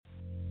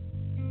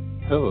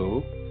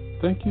Hello,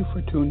 thank you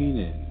for tuning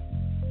in.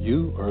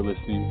 You are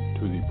listening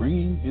to the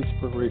Bringing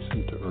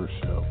Inspiration to Earth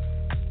show.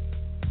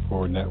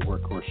 For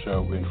network or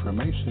show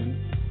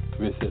information,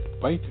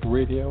 visit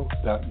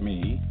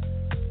biteradio.me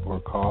or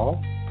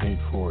call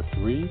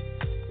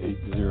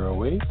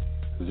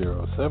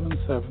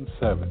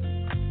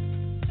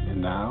 843-808-0777. And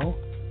now,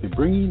 the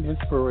Bringing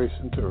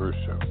Inspiration to Earth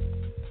show.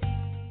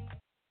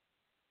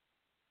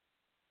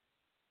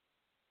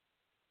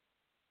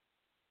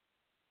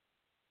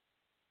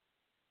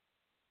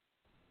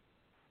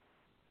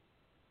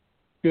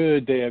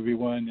 Good day,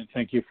 everyone, and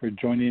thank you for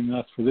joining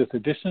us for this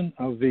edition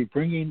of the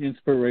Bringing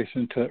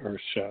Inspiration to Earth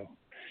show.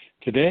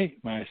 Today,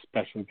 my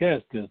special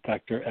guest is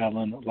Dr.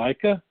 Alan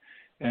Lycka,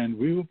 and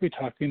we will be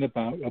talking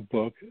about a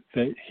book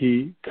that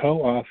he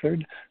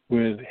co-authored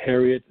with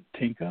Harriet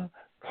Tinka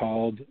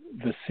called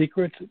The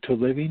Secret to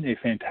Living a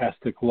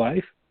Fantastic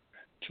Life.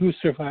 Two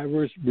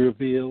survivors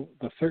reveal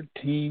the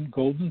 13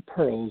 golden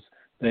pearls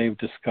they've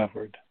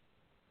discovered.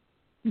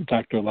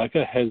 Dr.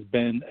 Lycka has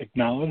been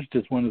acknowledged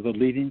as one of the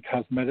leading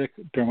cosmetic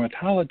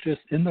dermatologists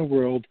in the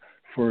world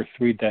for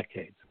 3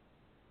 decades.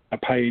 A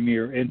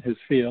pioneer in his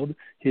field,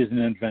 he is an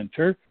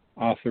inventor,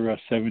 author of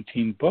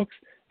 17 books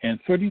and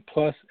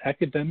 30-plus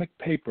academic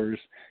papers,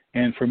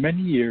 and for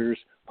many years,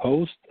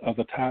 host of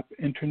the top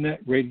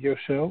internet radio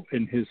show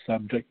in his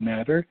subject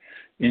matter,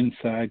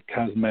 Inside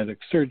Cosmetic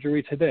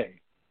Surgery Today.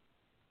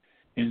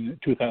 In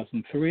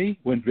 2003,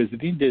 when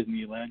visiting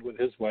Disneyland with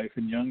his wife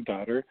and young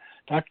daughter,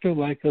 Dr.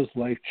 Lycka's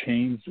life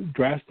changed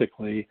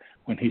drastically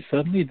when he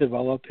suddenly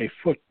developed a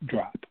foot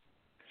drop.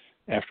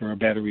 After a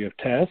battery of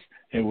tests,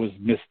 it was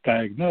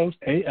misdiagnosed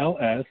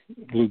ALS,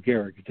 Lou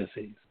Gehrig's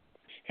disease,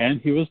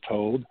 and he was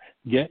told,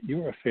 get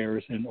your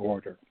affairs in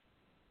order.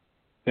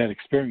 That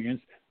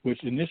experience,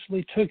 which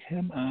initially took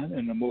him on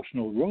an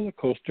emotional roller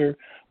coaster,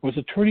 was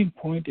a turning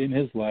point in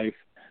his life.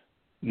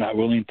 Not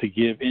willing to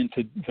give in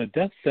to the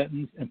death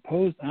sentence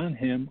imposed on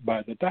him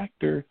by the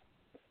doctor,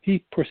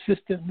 he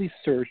persistently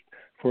searched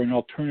for an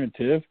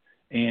alternative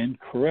and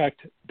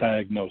correct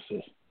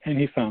diagnosis, and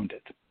he found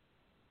it.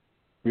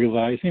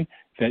 Realizing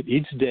that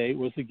each day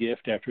was a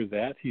gift after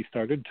that, he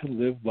started to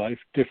live life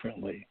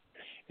differently,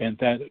 and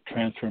that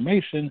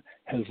transformation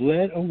has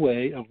led a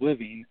way of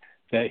living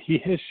that he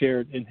has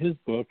shared in his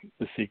book,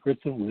 The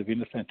Secrets of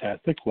Living a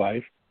Fantastic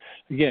Life,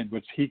 again,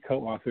 which he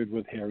co-authored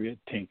with Harriet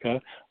Tinka,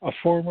 a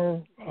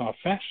former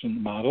fashion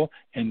model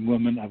and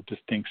woman of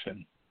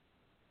distinction.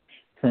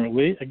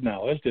 Currently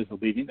acknowledged as a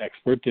leading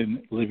expert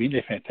in living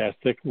a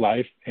fantastic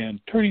life and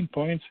turning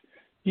points,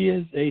 he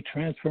is a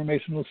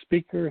transformational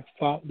speaker,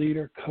 thought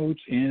leader, coach,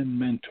 and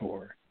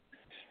mentor.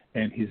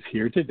 And he's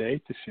here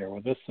today to share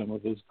with us some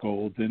of those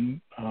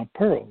golden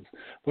pearls.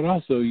 But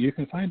also, you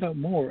can find out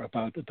more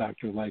about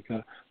Dr.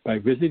 Lycka by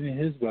visiting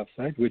his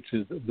website, which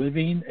is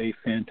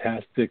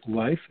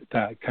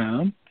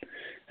livingafantasticlife.com.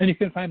 And you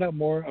can find out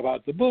more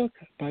about the book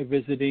by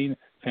visiting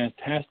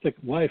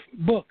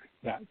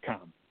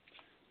fantasticlifebook.com.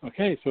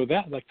 Okay, so with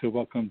that, I'd like to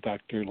welcome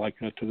Dr.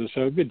 Lycka to the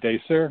show. Good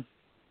day, sir.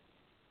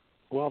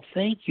 Well,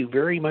 thank you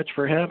very much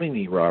for having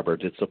me,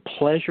 Robert. It's a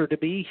pleasure to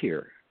be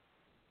here.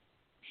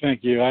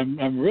 Thank you.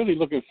 I'm really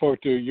looking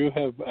forward to it. You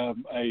have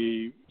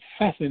a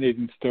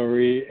fascinating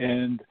story,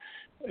 and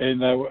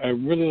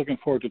I'm really looking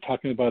forward to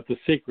talking about the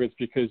secrets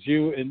because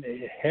you and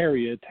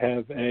Harriet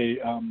have a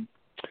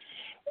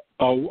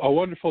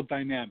wonderful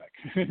dynamic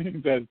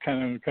that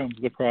kind of comes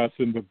across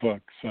in the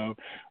book. So,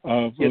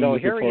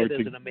 Harriet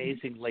is an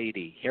amazing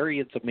lady.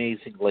 Harriet's an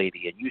amazing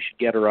lady, and you should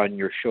get her on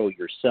your show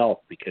yourself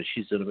because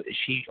she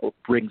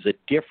brings a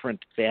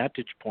different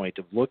vantage point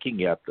of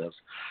looking at this.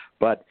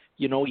 But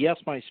yes,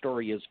 my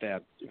story is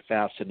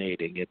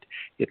fascinating.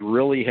 It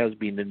really has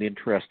been an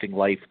interesting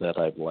life that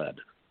I've led.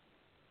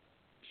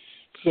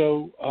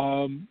 So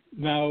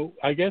now,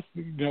 I guess,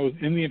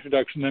 in the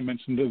introduction, I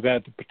mentioned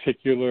that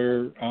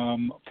particular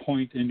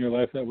point in your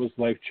life that was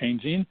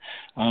life-changing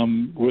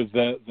with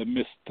the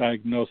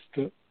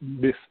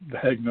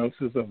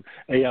misdiagnosis of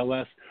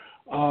ALS.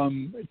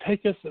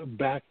 Take us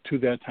back to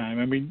that time.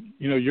 I mean,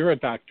 you're a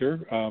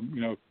doctor,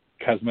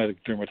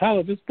 cosmetic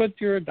dermatologist, but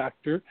you're a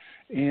doctor.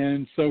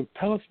 And so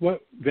tell us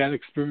what that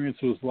experience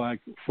was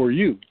like for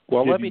you.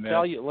 Well, let me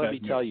tell you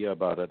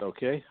about it,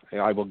 okay?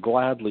 I will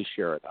gladly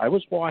share it. I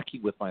was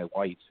walking with my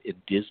wife in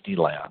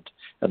Disneyland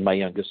and my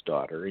youngest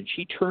daughter, and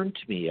she turned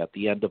to me at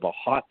the end of a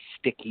hot,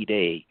 sticky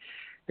day,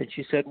 and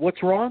she said,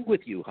 "What's wrong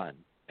with you, hon?"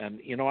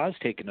 And, I was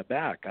taken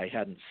aback. I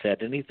hadn't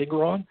said anything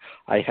wrong.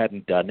 I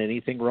hadn't done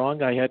anything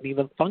wrong. I hadn't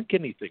even thunk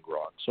anything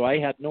wrong. So I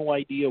had no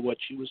idea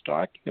what she was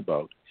talking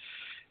about.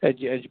 But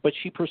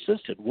she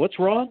persisted. "What's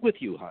wrong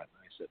with you, hon?"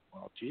 I said,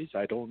 "Well, geez,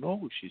 I don't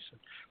know." She said,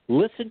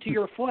 "Listen to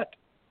your foot."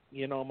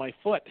 My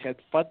foot had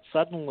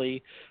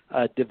suddenly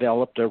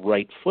developed a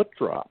right foot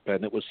drop,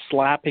 and it was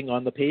slapping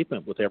on the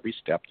pavement with every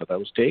step that I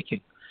was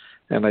taking.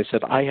 And I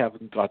said, "I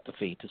haven't got the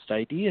faintest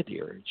idea,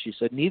 dear." And she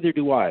said, "Neither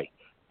do I.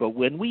 But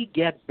when we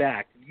get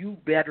back, you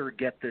better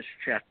get this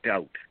checked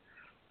out."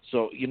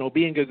 So,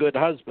 being a good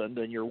husband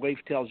and your wife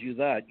tells you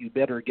that, you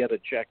better get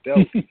it checked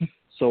out.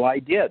 So I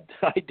did.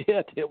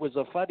 It was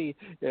a funny,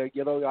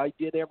 I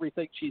did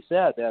everything she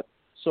said. And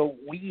so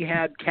we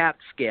had CAT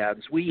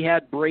scans, we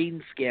had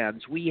brain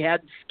scans, we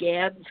had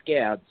scans.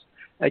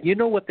 And you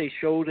know what they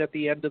showed at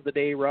the end of the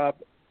day, Rob?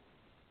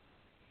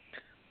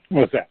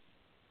 What's that?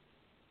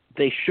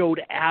 They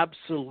showed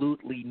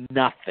absolutely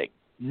nothing.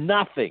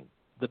 Nothing.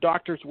 The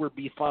doctors were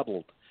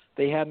befuddled.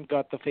 They hadn't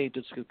got the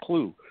faintest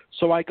clue.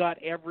 So I got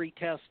every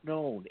test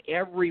known,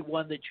 every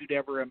one that you'd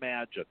ever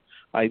imagine.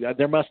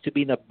 There must have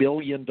been $1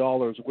 billion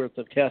worth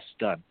of tests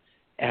done.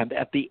 And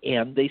at the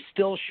end, they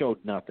still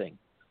showed nothing.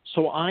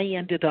 So I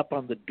ended up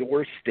on the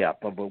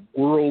doorstep of a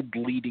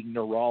world-leading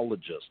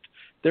neurologist.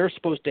 They're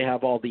supposed to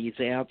have all these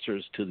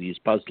answers to these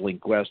puzzling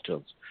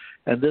questions.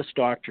 And this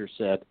doctor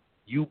said,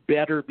 "You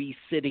better be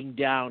sitting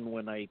down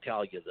when I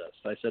tell you this."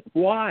 I said,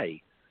 "Why?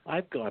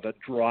 I've got a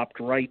dropped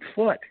right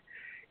foot."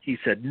 He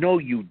said, "No,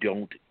 you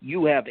don't.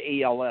 You have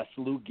ALS,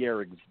 Lou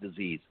Gehrig's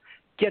disease.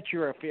 Get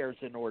your affairs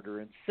in order.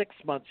 In 6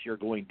 months, you're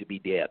going to be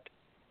dead."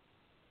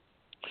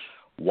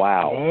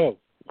 Wow. Oh.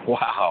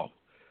 Wow.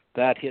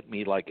 That hit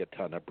me like a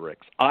ton of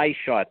bricks. I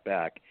shot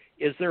back,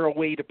 "Is there a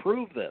way to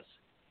prove this?"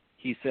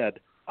 He said,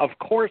 "Of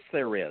course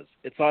there is.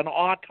 It's on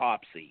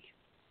autopsy."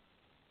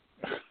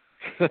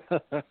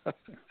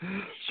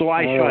 So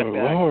I shot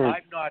back. Lord.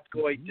 "I'm not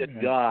going to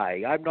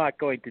die. I'm not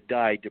going to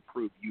die to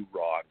prove you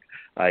wrong,"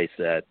 I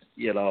said,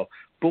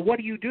 But what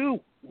do you do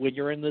when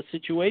you're in this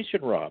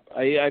situation, Rob?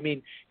 I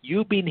mean,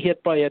 you've been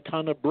hit by a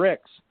ton of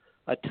bricks.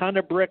 A ton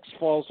of bricks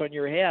falls on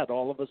your head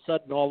all of a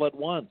sudden, all at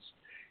once.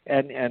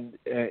 And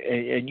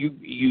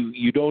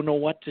you don't know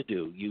what to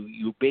do.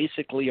 You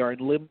basically are in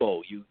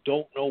limbo. You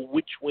don't know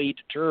which way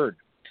to turn.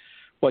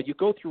 Well, you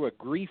go through a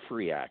grief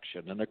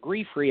reaction, and a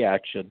grief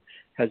reaction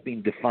has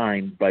been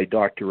defined by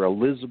Dr.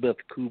 Elizabeth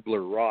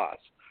Kubler-Ross,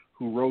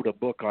 who wrote a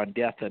book on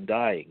death and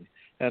dying.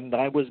 And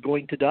I was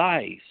going to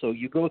die. So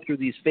you go through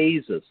these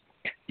phases.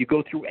 You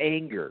go through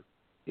anger.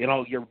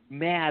 You're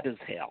mad as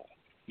hell.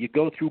 You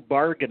go through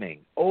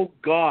bargaining. "Oh,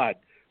 God,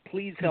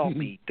 please help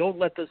me. Don't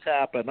let this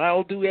happen.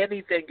 I'll do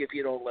anything if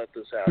you don't let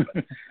this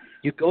happen."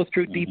 You go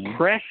through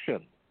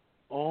depression.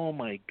 "Oh,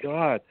 my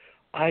God,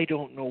 I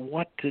don't know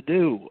what to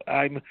do."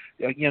 And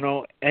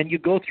you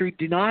go through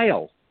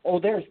denial. "Oh,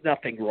 there's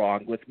nothing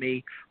wrong with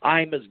me.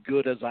 I'm as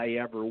good as I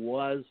ever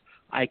was.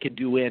 I can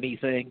do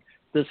anything.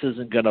 This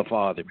isn't going to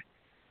bother me."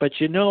 But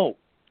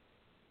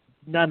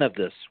none of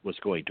this was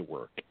going to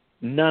work.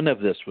 None of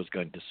this was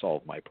going to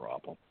solve my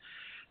problem.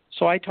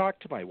 So I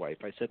talked to my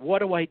wife. I said, "What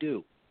do I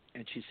do?"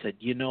 And she said,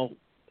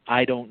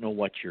 "I don't know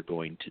what you're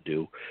going to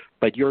do,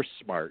 but you're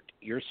smart.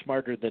 You're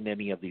smarter than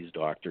any of these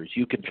doctors.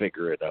 You can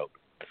figure it out."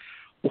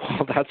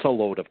 Well, that's a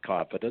load of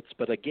confidence.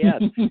 But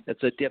again,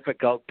 it's a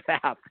difficult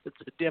path.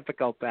 It's a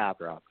difficult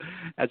path, Rob.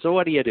 And so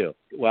what do you do?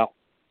 Well,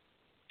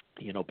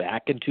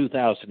 back in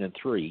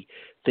 2003,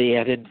 they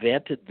had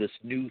invented this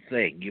new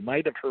thing. You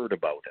might have heard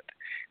about it.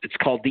 It's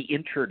called the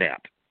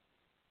Internet.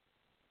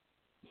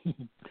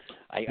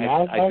 I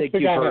think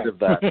you've heard of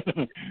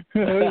that.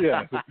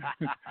 Yeah.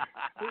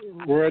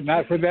 Were it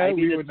not for that,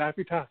 we would not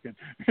be talking.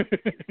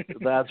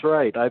 That's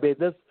right. I mean,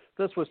 this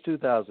was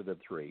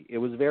 2003. It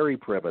was very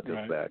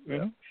primitive back then.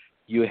 Yeah.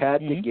 You had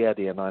to get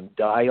in on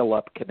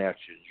dial-up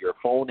connections. Your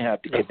phone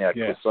had to connect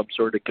with some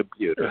sort of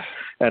computer,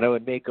 and it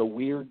would make a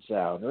weird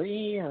sound.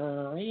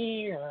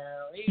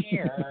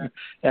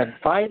 And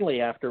finally,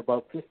 after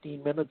about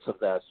 15 minutes of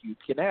that,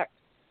 you'd connect.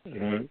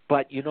 Mm-hmm.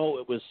 But, it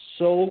was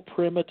so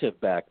primitive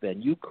back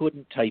then. You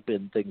couldn't type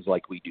in things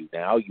like we do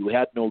now. You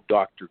had no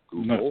Dr.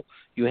 Google. No.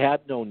 You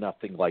had no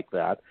nothing like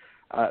that.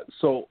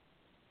 So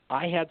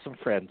I had some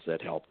friends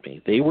that helped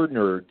me. They were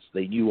nerds.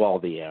 They knew all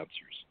the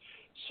answers.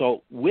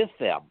 So with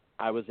them,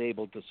 I was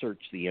able to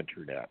search the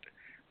Internet.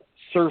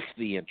 Surf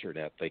the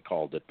Internet, they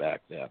called it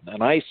back then.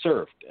 And I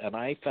surfed, and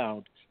I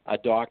found a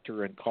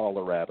doctor in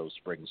Colorado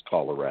Springs,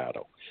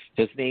 Colorado.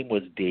 His name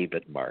was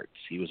David Martz.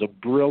 He was a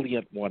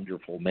brilliant,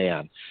 wonderful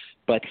man.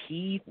 But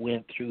he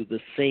went through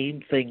the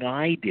same thing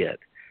I did,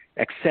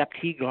 except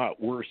he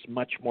got worse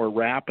much more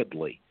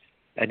rapidly.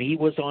 And he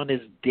was on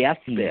his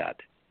deathbed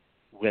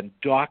when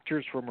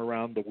doctors from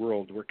around the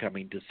world were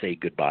coming to say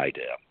goodbye to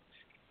him.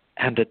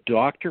 And a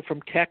doctor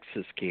from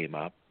Texas came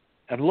up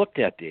and looked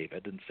at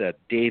David and said,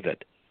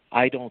 "David,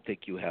 I don't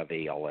think you have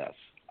ALS.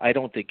 I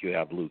don't think you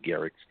have Lou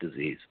Gehrig's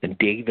disease." And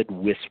David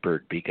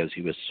whispered, because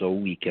he was so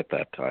weak at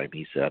that time,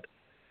 he said,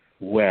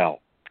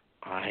 "Well,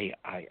 I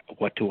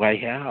what do I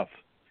have?"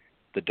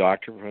 The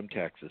doctor from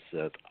Texas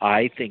said,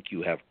 "I think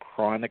you have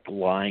chronic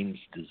Lyme's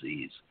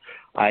disease.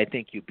 I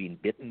think you've been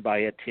bitten by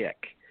a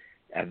tick,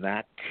 and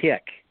that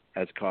tick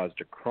has caused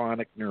a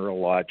chronic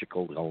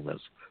neurological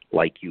illness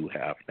like you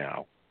have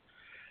now."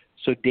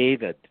 So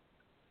David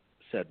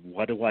said,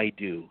 "What do I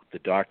do?" The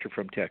doctor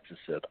from Texas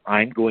said,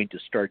 "I'm going to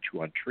start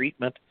you on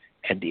treatment,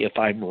 and if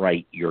I'm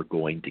right, you're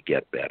going to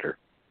get better."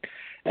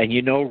 And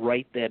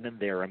right then and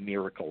there, a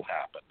miracle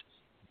happened.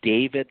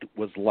 David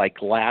was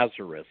like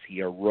Lazarus.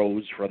 He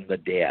arose from the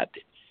dead.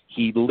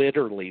 He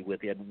literally,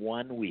 within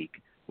 1 week,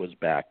 was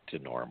back to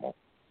normal.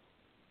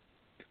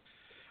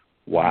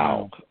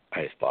 Wow.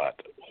 I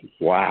thought,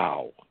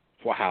 wow.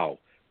 wow,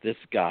 this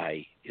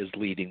guy is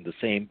leading the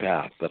same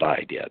path that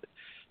I did.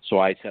 So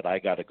I said, I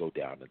got to go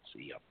down and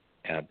see him.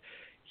 And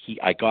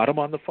I got him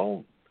on the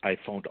phone. I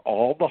phoned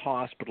all the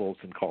hospitals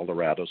in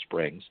Colorado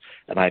Springs,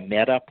 and I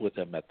met up with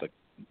him at the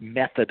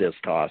Methodist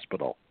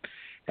Hospital.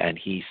 And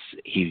he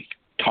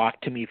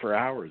talked to me for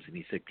hours, and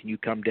he said, can you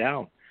come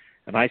down?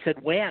 And I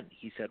said, when?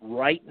 He said,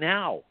 right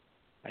now.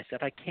 I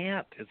said, I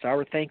can't. It's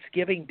our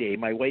Thanksgiving Day.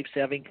 My wife's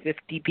having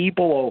 50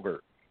 people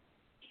over.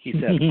 He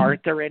said,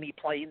 aren't there any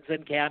planes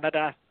in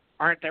Canada?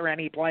 Aren't there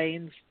any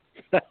planes?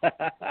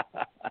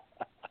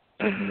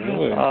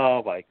 Really?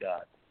 Oh, my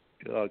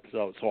God.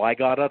 So I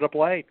got on a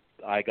plane.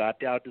 I got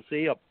down to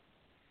see him.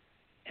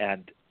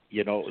 And,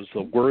 it was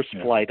the worst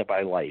flight of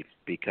my life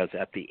because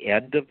at the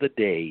end of the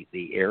day,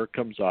 the air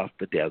comes off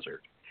the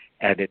desert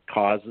and it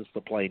causes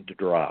the plane to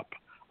drop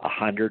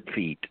 100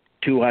 feet,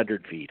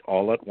 200 feet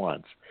all at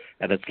once.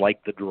 And it's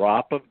like the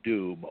drop of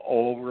doom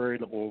over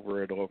and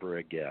over and over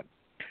again.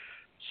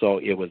 So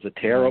it was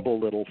a terrible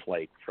little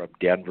flight from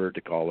Denver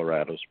to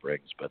Colorado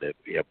Springs,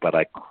 but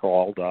I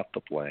crawled off the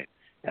plane.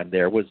 And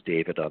there was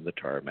David on the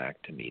tarmac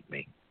to meet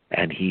me.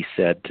 And he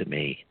said to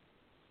me,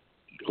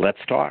 let's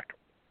talk.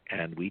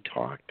 And we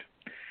talked.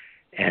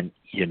 And,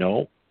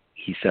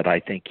 he said, I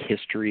think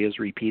history is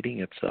repeating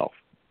itself.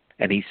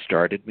 And he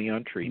started me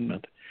on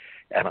treatment.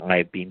 And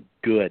I've been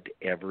good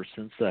ever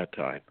since that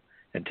time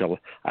until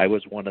I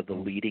was one of the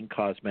leading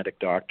cosmetic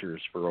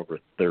doctors for over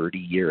 30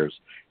 years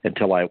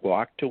until I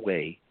walked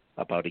away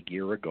about a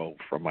year ago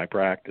from my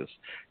practice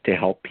to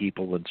help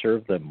people and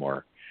serve them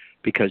more.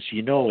 Because,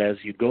 as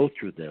you go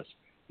through this,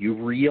 you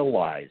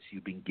realize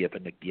you've been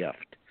given a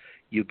gift.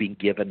 You've been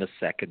given a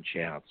second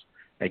chance.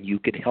 And you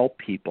can help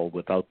people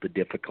without the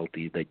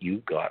difficulty that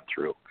you've gone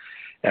through.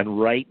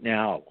 And right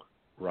now,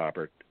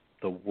 Robert,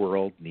 the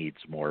world needs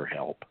more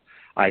help.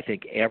 I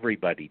think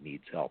everybody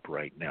needs help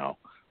right now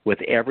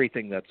with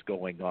everything that's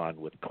going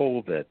on with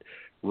COVID,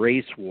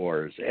 race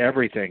wars,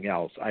 everything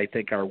else. I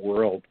think our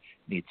world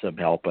needs some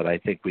help, but I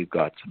think we've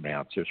got some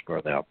answers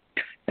for them.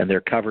 And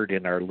they're covered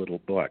in our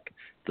little book,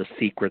 The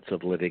Secrets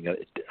of Living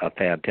a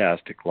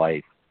Fantastic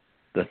Life,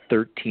 the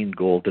 13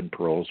 Golden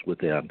Pearls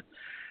Within.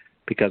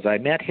 Because I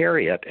met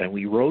Harriet and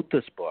we wrote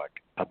this book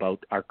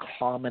about our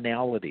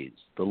commonalities,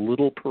 the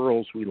little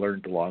pearls we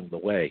learned along the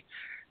way.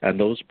 And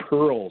those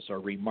pearls are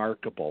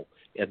remarkable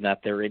in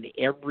that they're in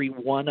every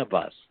one of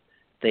us.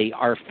 They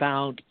are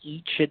found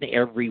each and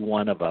every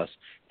one of us,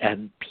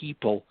 and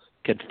people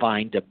can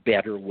find a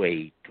better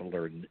way to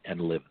learn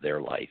and live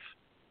their life.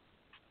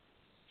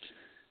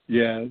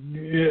 Yeah,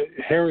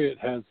 Harriet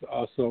has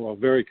also a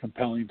very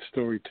compelling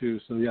story too.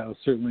 So I'll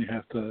certainly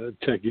have to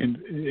check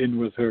in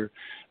with her.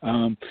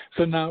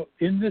 So now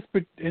in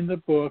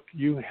the book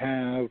you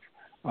have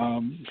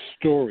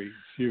stories.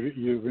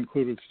 You've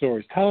included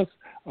stories. Tell us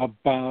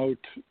about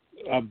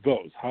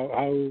those.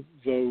 How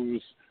those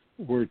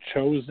were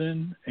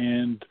chosen,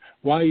 and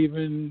why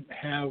even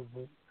have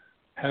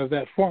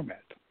that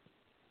format.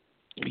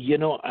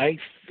 I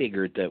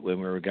figured that when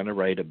we were going to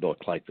write a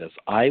book like this,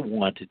 I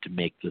wanted to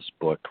make this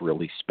book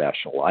really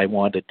special. I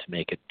wanted to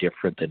make it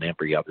different than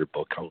every other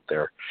book out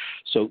there.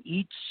 So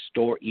each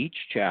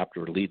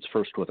chapter leads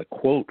first with a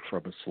quote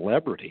from a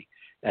celebrity,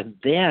 and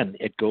then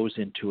it goes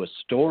into a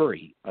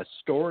story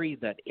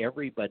that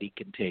everybody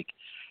can take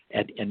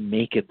and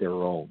make it their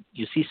own.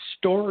 You see,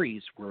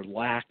 stories were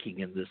lacking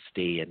in this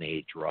day and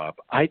age, Rob.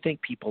 I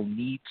think people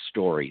need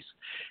stories.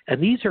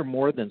 And these are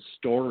more than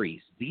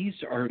stories. These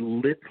are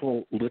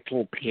little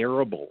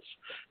parables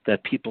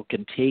that people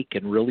can take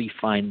and really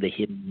find the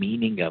hidden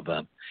meaning of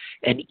them.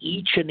 And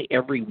each and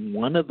every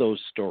one of those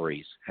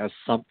stories has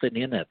something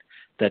in it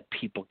that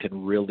people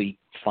can really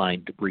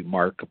find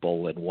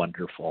remarkable and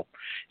wonderful.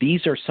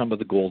 These are some of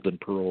the golden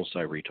pearls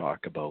I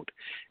talk about.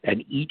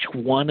 And each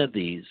one of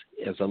these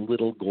is a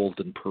little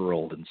golden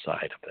pearl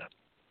inside of it.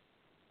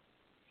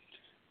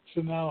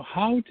 So now,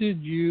 how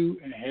did you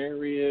and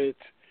Harriet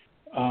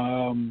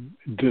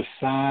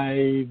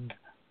decide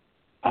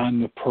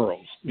on the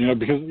pearls?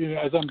 Because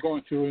as I'm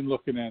going through and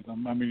looking at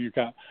them, you've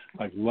got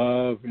like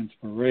love,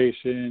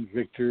 inspiration,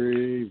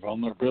 victory,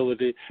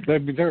 vulnerability.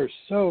 There are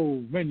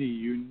so many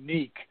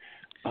unique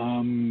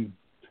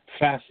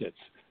facets.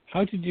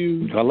 How did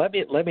you? Well, let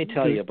me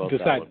tell you about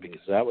that one,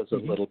 because that was a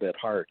little bit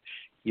hard.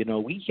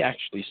 We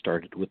actually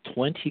started with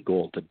 20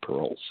 golden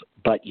pearls,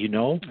 but it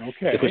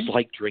was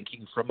like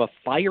drinking from a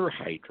fire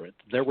hydrant.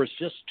 There was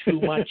just too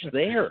much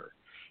there.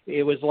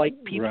 It was like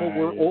people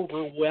were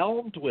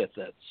overwhelmed with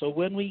it. So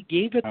when we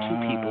gave it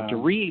to people to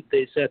read,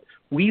 they said,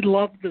 we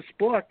love this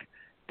book,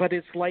 but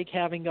it's like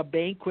having a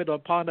banquet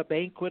upon a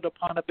banquet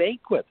upon a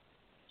banquet.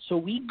 So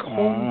we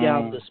combed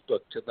down this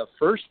book to the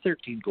first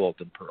 13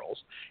 golden pearls,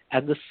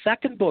 and the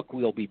second book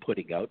we'll be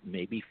putting out in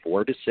maybe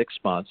 4 to 6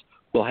 months.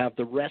 We'll have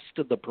the rest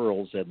of the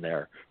pearls in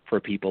there for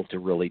people to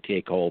really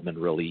take home and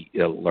really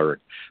learn.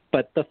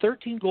 But the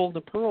 13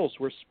 golden pearls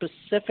were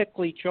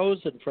specifically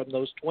chosen from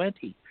those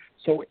 20,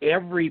 so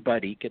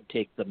everybody can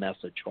take the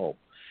message home.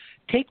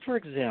 Take, for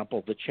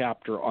example, the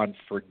chapter on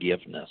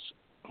forgiveness.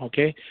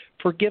 Okay?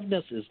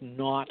 Forgiveness is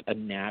not a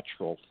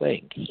natural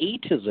thing.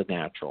 Hate is a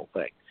natural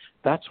thing.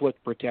 That's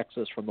what protects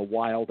us from the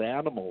wild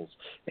animals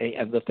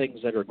and the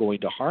things that are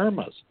going to harm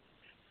us.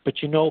 But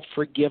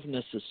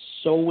forgiveness is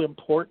so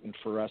important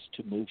for us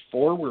to move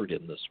forward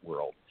in this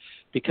world,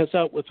 because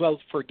without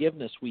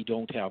forgiveness, we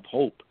don't have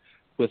hope.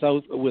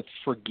 With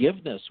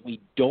forgiveness, we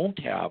don't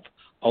have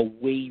a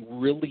way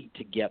really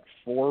to get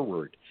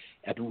forward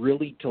and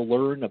really to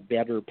learn a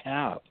better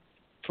path.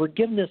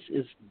 Forgiveness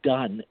is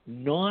done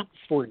not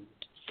for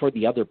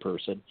the other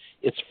person,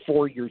 it's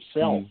for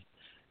yourself.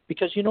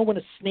 Because when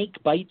a snake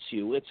bites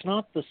you, it's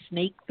not the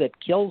snake that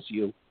kills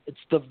you, it's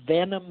the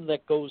venom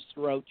that goes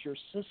throughout your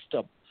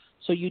system.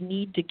 So you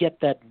need to get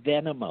that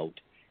venom out.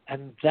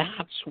 And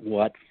that's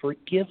what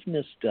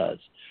forgiveness does.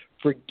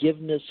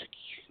 Forgiveness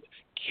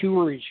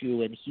cures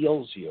you and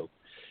heals you.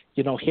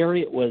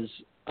 Harriet was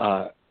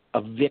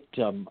a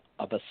victim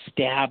of a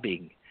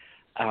stabbing.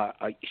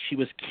 She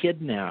was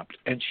kidnapped,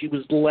 and she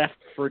was left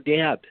for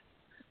dead.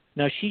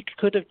 Now, she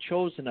could have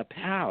chosen a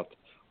path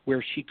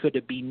where she could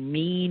have been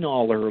mean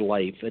all her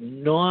life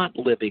and not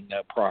living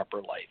a proper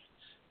life.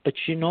 But,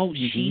 she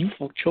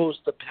chose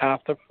the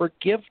path of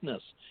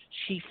forgiveness.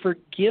 She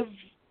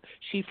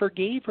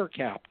forgave her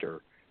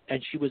captor,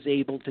 and she was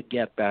able to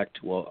get back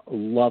to a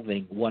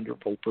loving,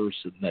 wonderful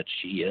person that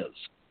she is.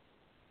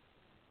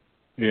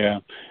 Yeah,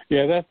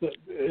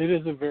 it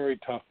is a very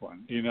tough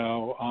one,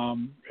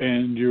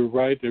 and you're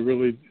right. It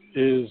really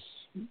is.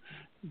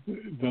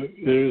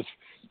 It is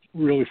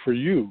really for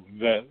you,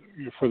 that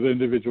for the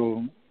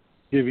individual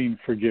giving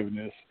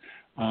forgiveness,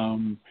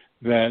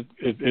 that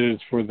it is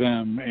for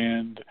them.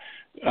 And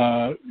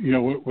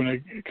when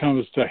it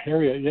comes to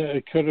Harriet,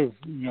 it could have.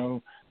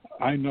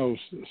 I know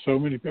so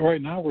many.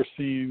 Right now, we're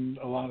seeing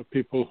a lot of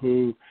people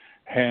who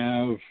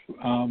have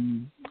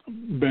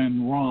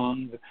been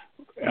wronged,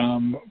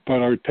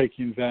 but are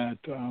taking that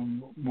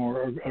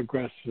more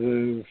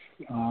aggressive.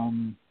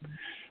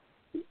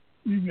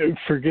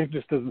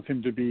 Forgiveness doesn't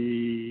seem to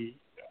be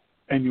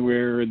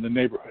anywhere in the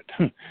neighborhood.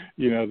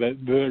 That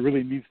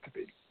really needs to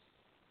be.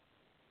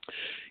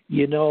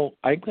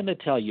 I'm going to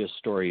tell you a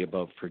story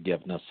about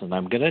forgiveness, and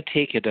I'm going to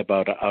take it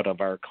out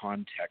of our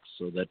context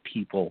so that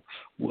people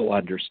will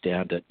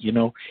understand it.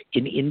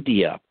 In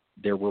India,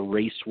 there were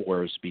race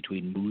wars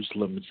between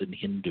Muslims and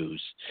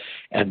Hindus,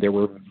 and there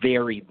were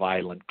very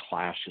violent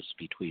clashes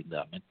between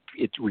them. And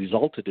it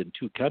resulted in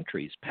two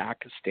countries,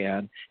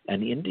 Pakistan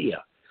and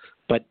India.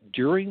 But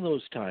during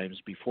those times,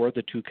 before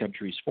the two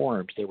countries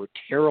formed, there were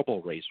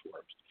terrible race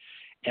wars.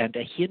 And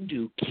a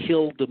Hindu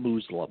killed a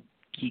Muslim.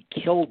 He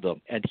killed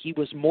them, and he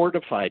was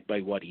mortified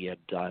by what he had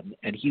done.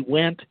 And he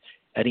went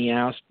and he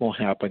asked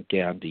Mahatma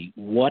Gandhi,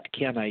 what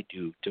can I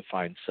do to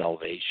find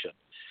salvation?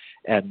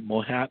 And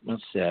Mahatma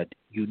said,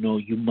 you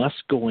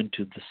must go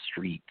into the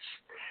streets,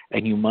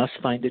 and you must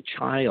find a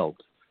child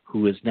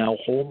who is now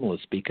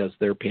homeless because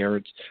their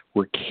parents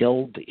were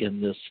killed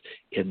in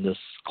this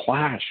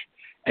clash.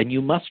 And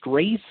you must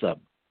raise them,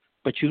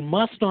 but you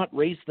must not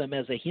raise them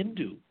as a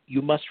Hindu.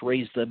 You must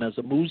raise them as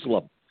a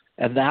Muslim,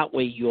 and that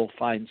way you'll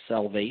find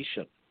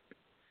salvation.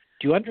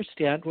 Do you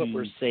understand what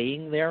we're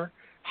saying there?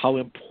 How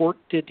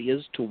important it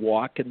is to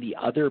walk in the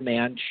other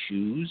man's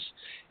shoes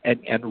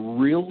and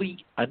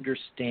really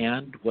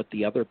understand what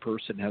the other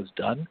person has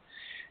done?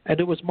 And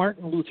it was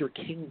Martin Luther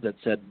King that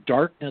said,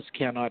 darkness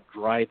cannot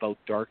drive out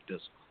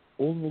darkness.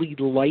 Only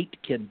light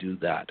can do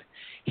that.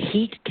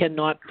 Hate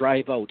cannot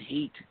drive out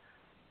hate.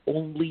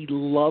 Only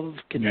love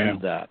can do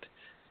that.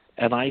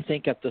 And I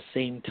think at the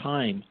same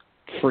time,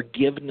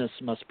 forgiveness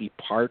must be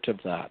part of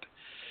that.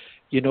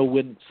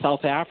 When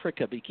South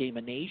Africa became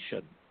a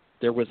nation,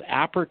 there was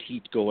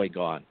apartheid going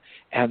on,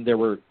 and there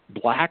were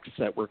blacks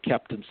that were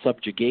kept in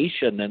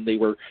subjugation, and they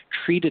were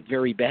treated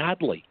very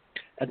badly.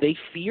 And they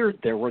feared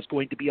there was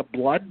going to be a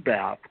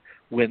bloodbath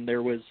when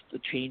there was the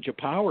change of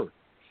power.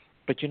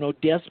 But,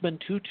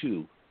 Desmond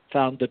Tutu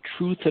found the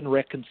Truth and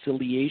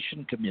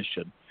Reconciliation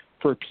Commission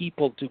for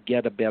people to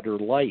get a better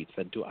life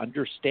and to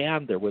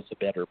understand there was a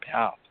better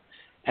path.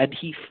 And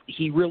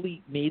he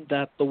really made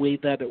that the way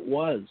that it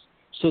was.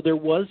 So there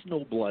was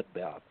no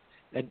bloodbath,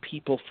 and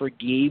people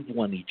forgave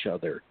each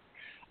other.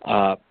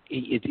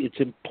 It's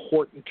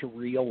important to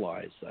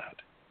realize that.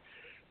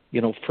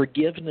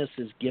 Forgiveness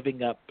is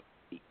giving up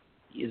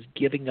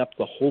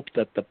the hope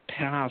that the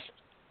past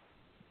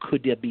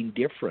could have been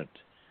different.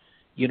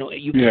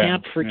 You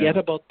can't forget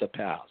about the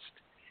past.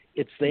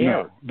 It's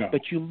there,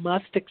 but you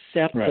must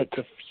accept that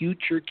the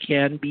future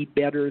can be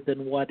better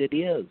than what it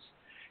is.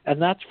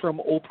 And that's from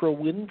Oprah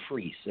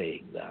Winfrey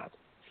saying that.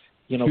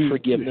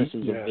 Forgiveness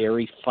is a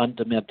very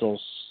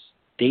fundamental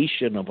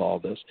station of all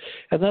this.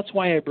 And that's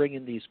why I bring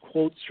in these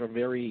quotes from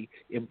very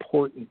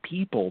important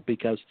people,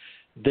 because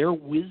their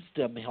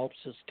wisdom helps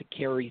us to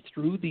carry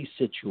through these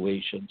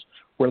situations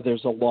where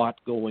there's a lot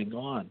going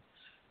on.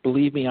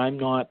 Believe me, I'm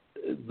not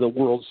the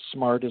world's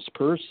smartest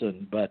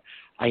person, but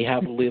I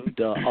have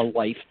lived a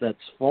life that's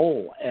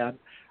full. And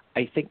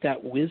I think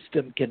that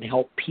wisdom can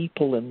help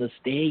people in this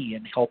day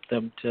and help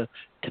them to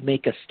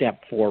make a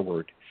step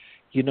forward.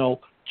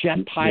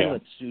 Jet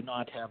pilots do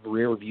not have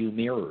rear view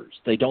mirrors.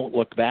 They don't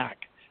look back.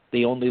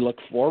 They only look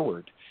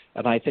forward.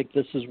 And I think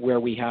this is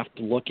where we have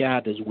to look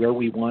at is where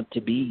we want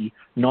to be,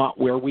 not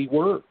where we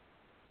were.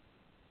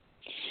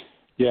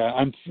 Yeah,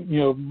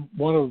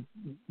 one of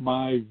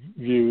my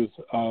views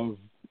of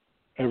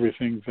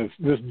everything,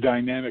 this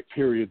dynamic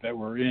period that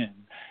we're in,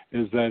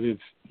 is that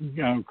it's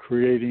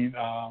creating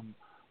a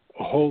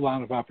whole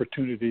lot of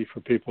opportunity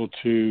for people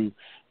to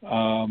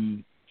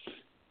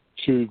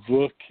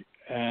look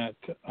at,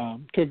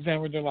 to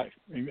examine their life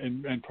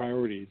and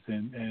priorities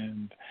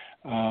and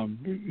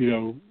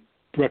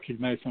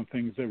recognize some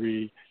things that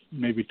we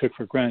maybe took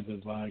for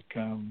granted, like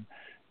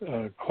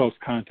close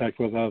contact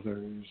with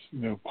others,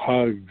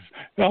 hugs,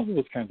 all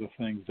those kinds of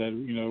things that,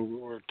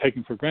 were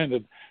taken for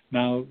granted.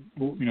 Now,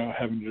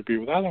 having to be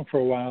without them for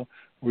a while,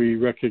 we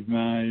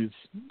recognize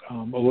a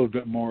little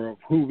bit more of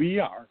who we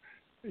are,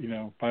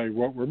 by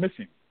what we're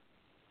missing.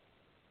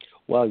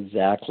 Well,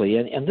 exactly.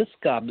 And this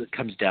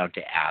comes down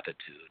to attitude.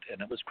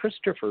 And it was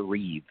Christopher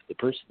Reeve, the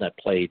person that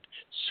played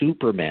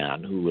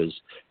Superman, who was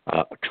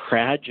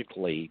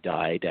tragically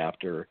died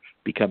after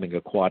becoming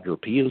a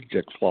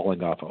quadriplegic,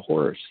 falling off a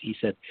horse. He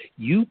said,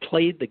 you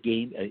played the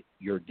game,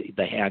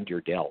 the hand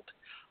you're dealt.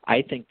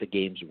 I think the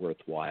game's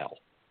worthwhile.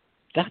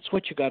 That's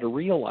what you got to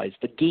realize.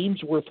 The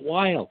game's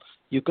worthwhile.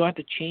 You got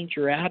to change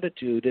your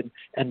attitude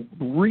and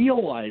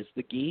realize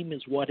the game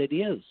is what it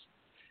is.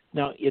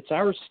 Now, it's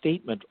our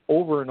statement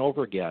over and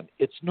over again.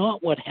 It's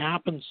not what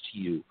happens to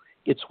you.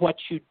 It's what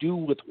you do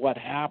with what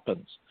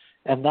happens.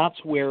 And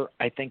that's where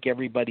I think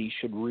everybody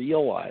should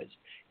realize.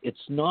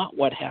 It's not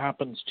what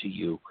happens to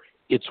you.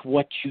 It's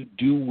what you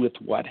do with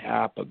what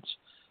happens.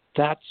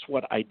 That's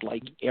what I'd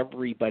like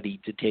everybody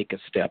to take a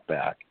step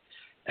back.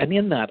 And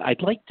in that,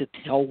 I'd like to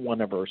tell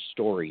one of our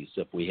stories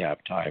if we have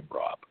time,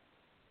 Rob.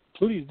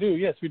 Please do.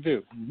 Yes, we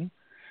do. Mm-hmm.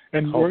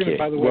 And we're going to,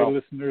 by the way,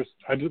 listeners,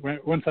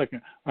 one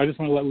second. I just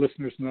want to let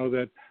listeners know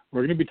that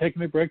we're going to be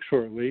taking a break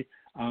shortly.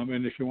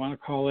 And if you want to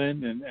call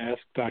in and ask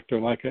Dr.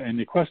 Lycka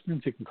any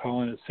questions, you can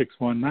call in at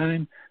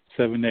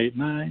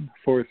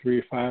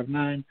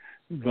 619-789-4359.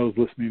 Those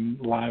listening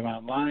live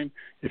online,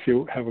 if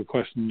you have a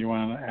question you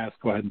want to ask,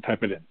 go ahead and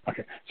type it in.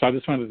 Okay. So I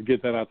just wanted to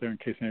get that out there in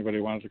case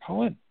anybody wanted to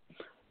call in.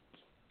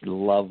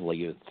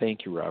 Lovely.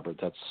 Thank you, Robert.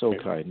 That's so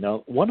kind.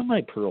 Now, one of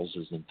my pearls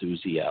is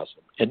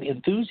enthusiasm. And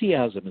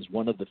enthusiasm is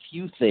one of the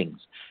few things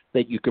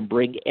that you can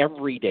bring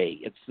every day.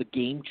 It's the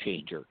game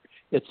changer.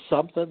 It's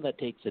something that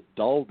takes a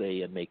dull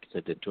day and makes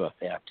it into a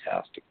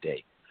fantastic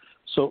day.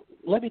 So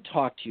let me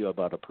talk to you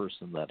about a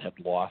person that had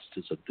lost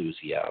his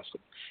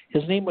enthusiasm.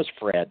 His name was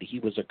Fred. He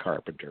was a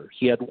carpenter.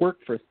 He had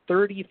worked for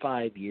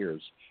 35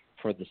 years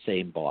for the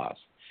same boss.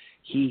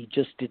 He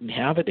just didn't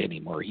have it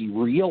anymore. He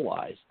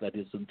realized that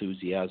his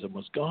enthusiasm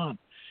was gone.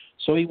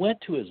 So he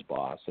went to his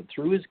boss and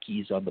threw his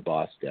keys on the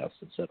boss desk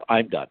and said,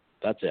 I'm done.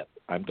 That's it.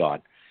 I'm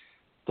gone.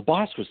 The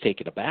boss was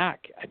taken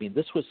aback. I mean,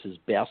 this was his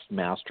best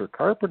master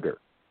carpenter.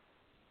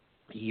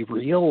 He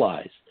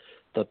realized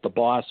that the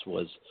boss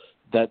was,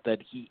 that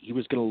he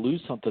was going to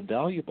lose something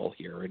valuable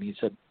here. And he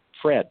said,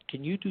 Fred,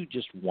 can you do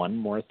just one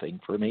more thing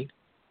for me?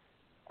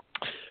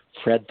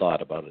 Fred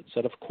thought about it and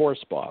said, of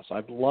course, boss.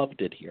 I've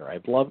loved it here.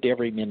 I've loved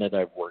every minute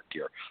I've worked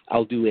here.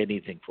 I'll do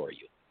anything for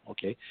you.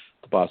 Okay.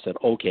 The boss said,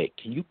 okay,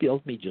 can you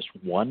build me just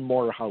one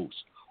more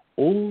house?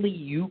 Only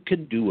you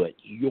can do it.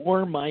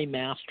 You're my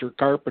master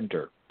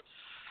carpenter.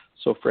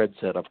 So Fred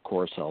said, of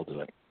course I'll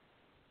do it.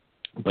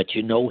 But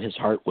his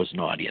heart was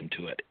not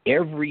into it.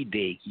 Every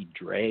day he'd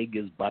drag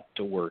his butt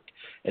to work,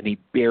 and he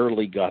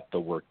barely got the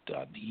work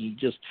done. He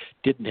just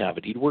didn't have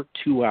it. He'd work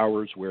 2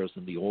 hours, whereas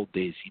in the old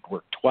days he'd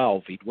work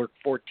 12, he'd work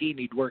 14,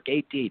 he'd work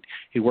 18.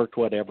 He worked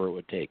whatever it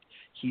would take.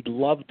 He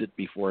loved it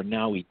before.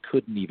 Now he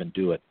couldn't even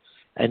do it.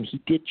 And he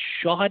did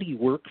shoddy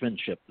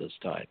workmanship this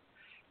time.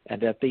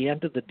 And at the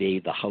end of the day,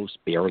 the house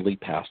barely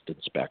passed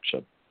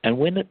inspection. And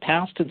when it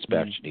passed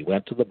inspection, he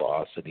went to the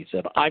boss and he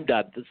said, I'm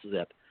done. This is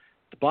it.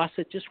 The boss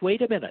said, just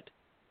wait a minute.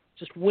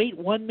 Just wait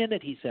 1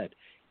 minute, he said.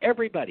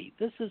 Everybody,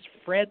 this is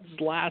Fred's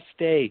last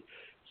day.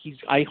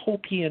 I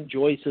hope he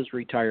enjoys his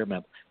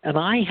retirement. And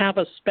I have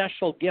a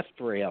special gift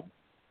for him.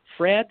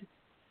 Fred,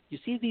 you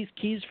see these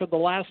keys for the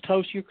last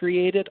house you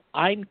created?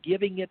 I'm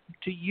giving it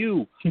to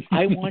you.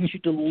 I want you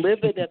to live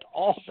in it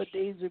all the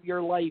days of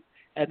your life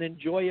and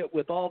enjoy it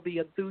with all the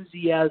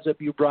enthusiasm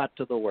you brought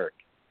to the work.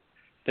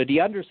 Now, do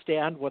you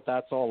understand what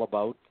that's all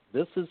about?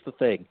 This is the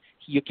thing.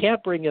 You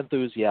can't bring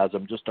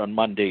enthusiasm just on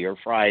Monday or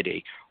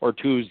Friday or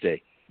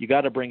Tuesday. You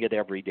got to bring it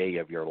every day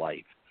of your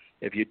life.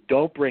 If you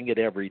don't bring it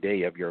every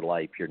day of your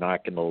life, you're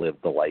not going to live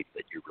the life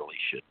that you really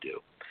should do.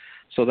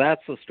 So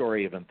that's the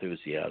story of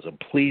enthusiasm.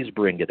 Please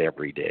bring it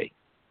every day.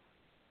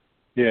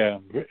 Yeah,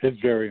 it's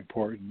very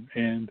important.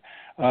 And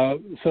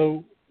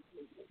so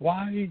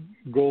why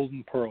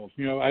golden pearls?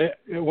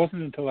 It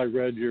wasn't until I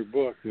read your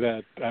book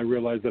that I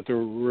realized that there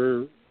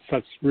were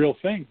such real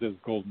things as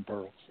golden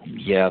pearls.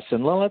 Yes,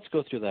 and let's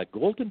go through that.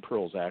 Golden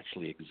pearls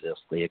actually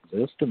exist. They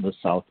exist in the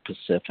South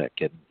Pacific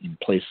and in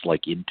places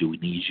like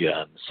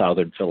Indonesia and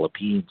southern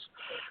Philippines.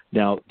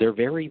 Now, they're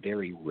very,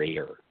 very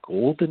rare.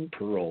 Golden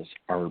pearls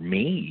are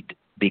made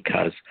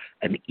because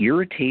an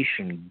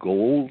irritation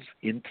goes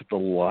into the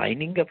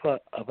lining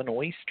of an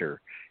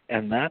oyster,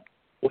 and that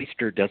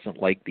oyster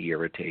doesn't like the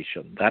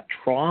irritation. That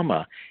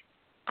trauma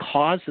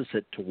causes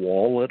it to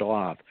wall it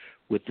off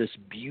with this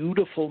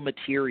beautiful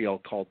material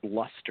called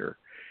luster.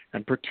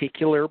 And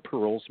particular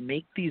pearls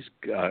make these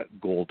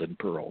golden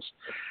pearls.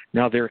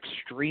 Now, they're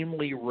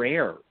extremely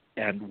rare,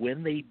 and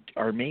when they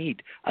are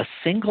made, a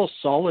single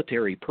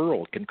solitary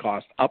pearl can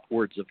cost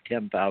upwards of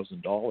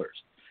 $10,000.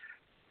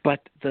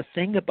 But the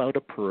thing about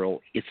a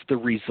pearl, it's the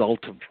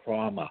result of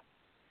trauma.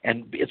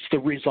 And it's the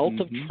result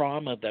of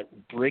trauma that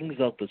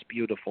brings out this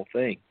beautiful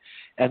thing.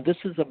 And this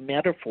is a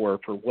metaphor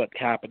for what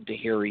happened to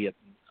Harriet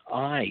and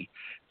I,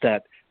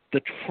 that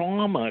the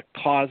trauma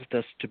caused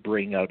us to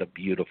bring out a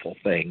beautiful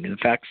thing. In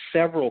fact,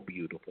 several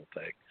beautiful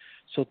things.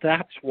 So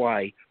that's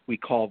why we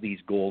call these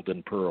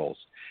golden pearls.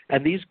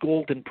 And these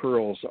golden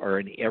pearls are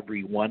in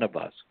every one of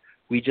us.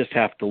 We just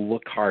have to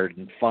look hard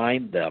and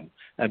find them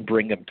and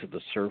bring them to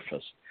the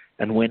surface.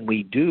 And when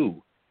we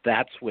do,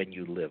 that's when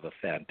you live a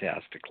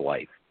fantastic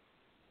life.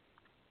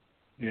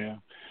 Yeah,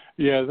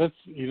 that's,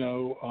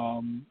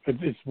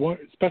 it's one,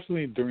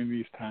 especially during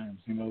these times,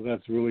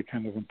 that's really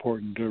kind of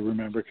important to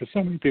remember, because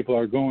so many people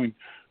are going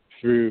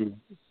through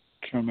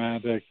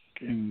traumatic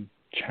and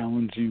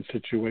challenging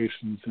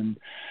situations. And,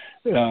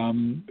 a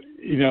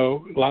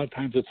lot of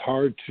times it's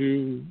hard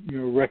to,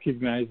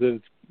 recognize that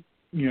it's,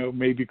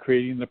 maybe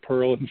creating the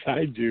pearl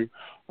inside you.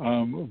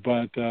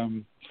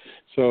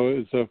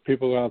 So if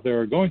people out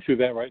there are going through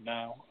that right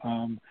now,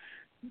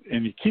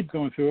 and you keep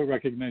going through it,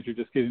 recognize you're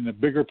just getting a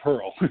bigger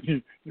pearl.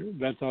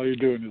 That's all you're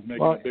doing is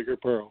making a bigger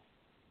pearl.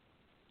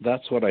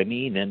 That's what I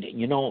mean. And,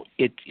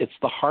 it's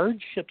the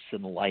hardships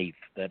in life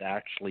that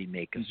actually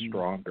make us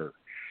stronger.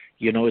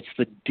 It's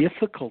the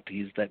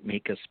difficulties that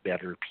make us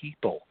better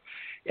people.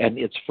 And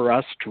it's for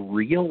us to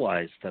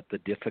realize that the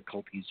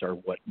difficulties are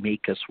what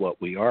make us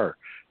what we are.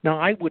 Now,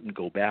 I wouldn't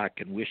go back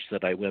and wish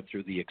that I went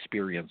through the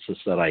experiences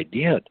that I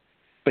did.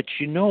 But,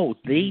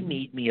 they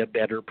made me a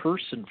better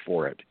person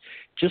for it.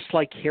 Just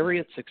like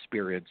Harriet's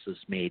experiences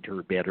made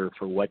her better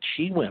for what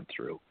she went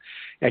through.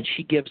 And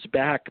she gives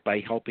back by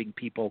helping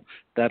people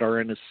that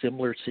are in a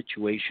similar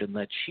situation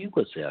that she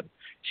was in.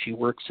 She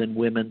works in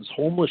women's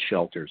homeless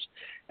shelters.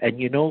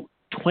 And,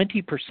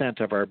 20%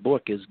 of our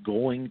book is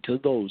going to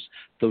those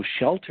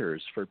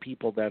shelters for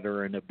people that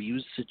are in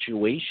abused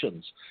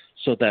situations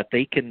so that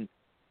they can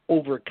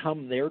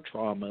overcome their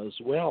trauma as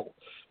well.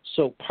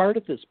 So part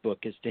of this book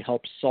is to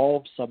help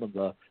solve some of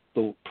the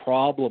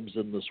problems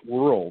in this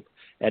world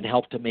and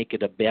help to make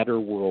it a better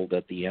world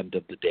at the end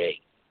of the day.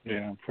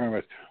 Yeah, very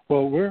much.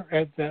 Well, we're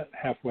at that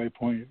halfway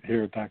point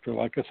here, Dr.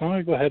 Lycka, so I'm going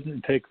to go ahead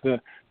and take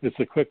it's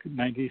a quick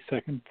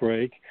 90-second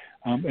break.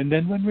 And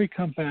then when we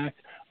come back,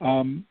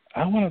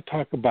 I want to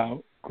talk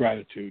about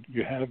gratitude.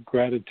 You have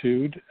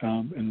gratitude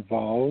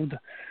involved,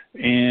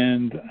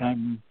 and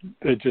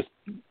there's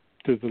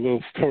a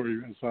little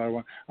story, so I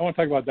want to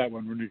talk about that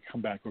one when we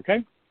come back,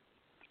 okay?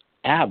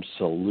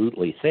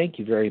 Absolutely. Thank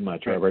you very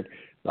much, Robert.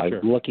 I'm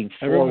looking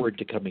forward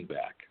to coming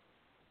back.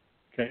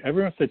 Okay,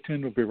 everyone stay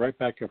tuned. We'll be right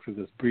back after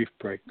this brief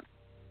break.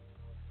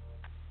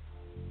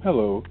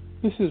 Hello,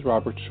 this is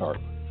Robert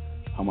Sharp.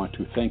 I want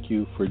to thank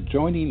you for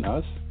joining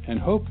us and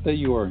hope that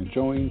you are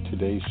enjoying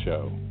today's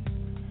show.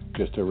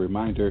 Just a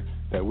reminder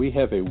that we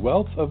have a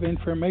wealth of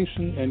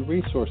information and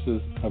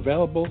resources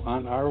available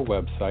on our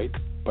website,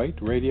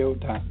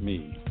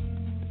 biteradio.me.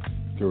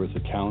 There is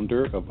a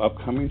calendar of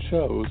upcoming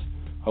shows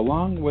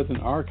along with an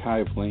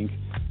archive link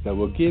that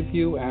will give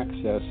you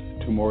access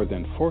to more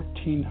than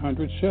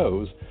 1,400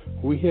 shows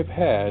we have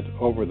had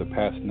over the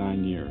past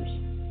 9 years.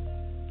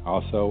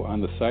 Also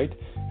on the site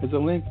is a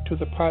link to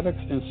the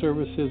products and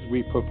services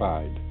we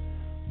provide: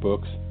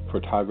 books,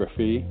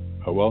 photography,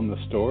 a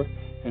wellness store,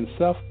 and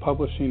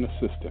self-publishing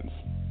assistance.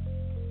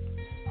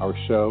 Our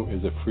show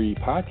is a free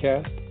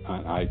podcast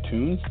on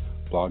iTunes,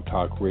 Blog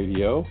Talk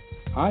Radio,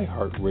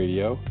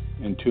 iHeartRadio,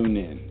 and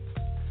TuneIn.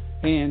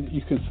 And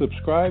you can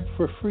subscribe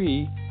for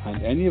free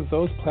on any of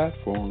those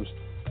platforms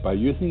by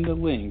using the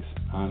links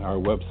on our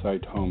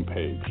website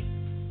homepage.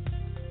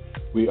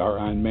 We are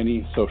on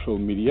many social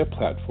media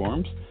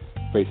platforms,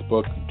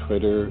 Facebook,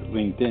 Twitter,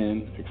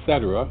 LinkedIn,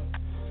 etc.,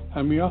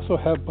 and we also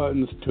have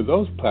buttons to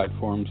those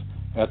platforms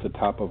at the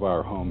top of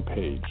our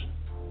homepage.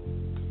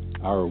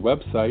 Our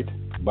website,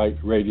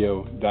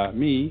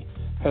 biteradio.me,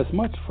 has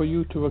much for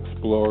you to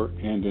explore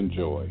and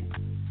enjoy.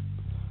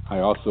 I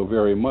also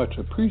very much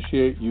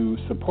appreciate you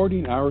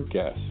supporting our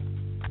guests,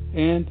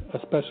 and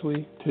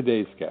especially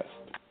today's guest.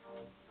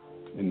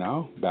 And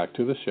now, back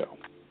to the show.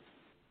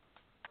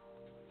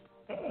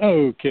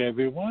 Okay,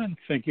 everyone.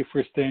 Thank you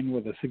for staying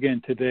with us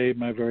again today.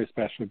 My very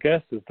special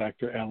guest is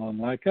Dr. Alan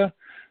Lycka.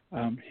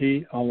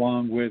 He,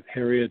 along with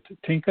Harriet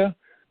Tinka,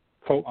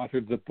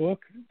 co-authored the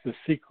book, The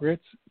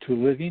Secrets to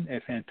Living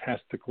a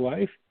Fantastic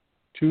Life.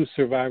 2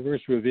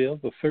 survivors reveal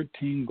the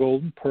 13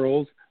 golden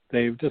pearls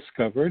they've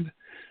discovered.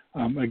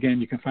 Again,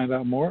 you can find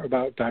out more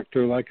about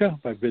Dr. Lycka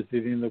by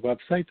visiting the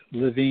website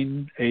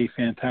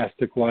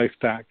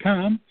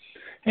livingafantasticlife.com,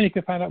 and you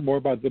can find out more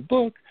about the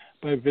book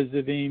by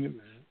visiting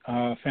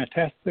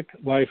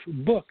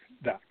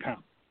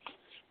fantasticlifebook.com.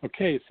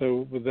 Okay,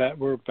 so with that,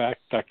 we're back.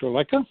 Dr.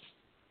 Lycka?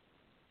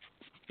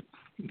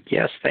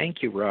 Yes,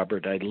 thank you,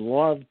 Robert. I'd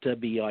love to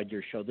be on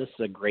your show. This is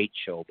a great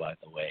show, by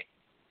the way.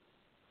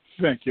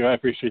 Thank you. I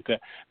appreciate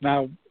that.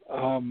 Now,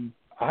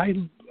 I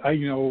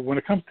when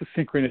it comes to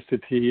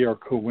synchronicity or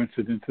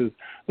coincidences,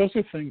 those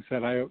are things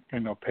that I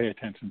pay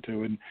attention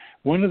to. And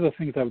one of the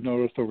things I've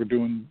noticed over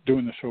doing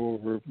the show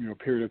over a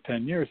period of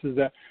 10 years is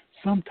that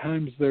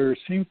sometimes there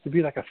seems to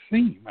be like a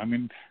theme. I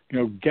mean,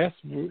 guests,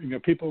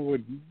 people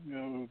would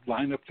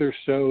line up their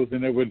shows,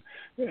 and it would.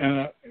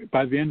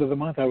 By the end of the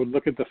month, I would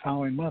look at the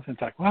following month and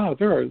think, wow,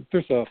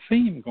 there's a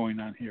theme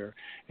going on here.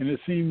 And it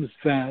seems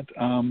that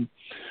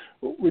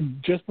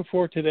just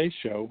before today's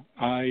show,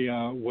 I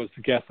was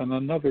a guest on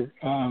another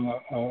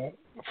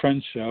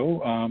friend's show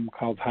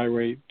called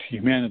Highway to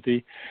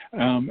Humanity,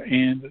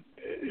 and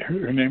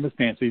her name is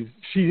Nancy.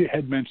 She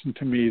had mentioned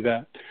to me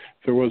that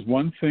there was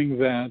one thing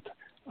that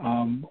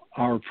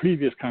our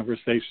previous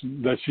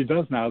conversation that she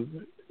does now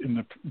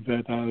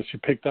that she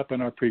picked up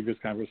in our previous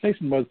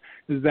conversation was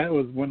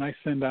when I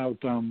send out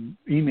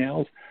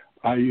emails,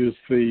 I use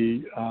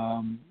the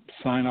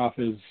sign off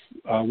as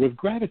with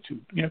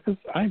gratitude, because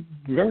I'm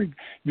very,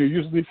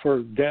 usually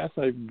for guests,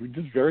 I'm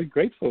just very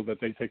grateful that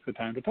they take the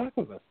time to talk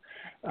with us.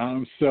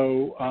 And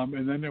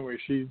then anyway,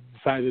 she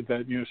decided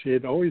that, she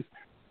had always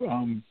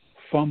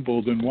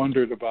fumbled and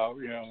wondered about,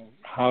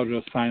 how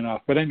to sign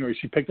off. But anyway,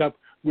 she picked up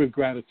with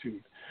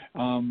gratitude.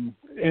 And,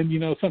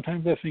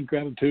 sometimes I think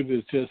gratitude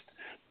is just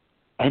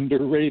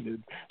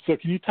underrated. So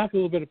can you talk a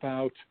little bit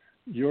about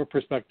your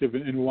perspective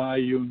and why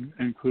you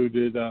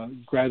included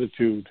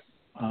gratitude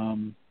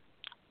in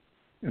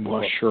the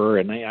book? Sure.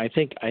 And I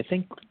think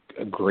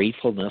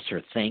gratefulness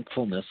or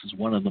thankfulness is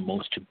one of the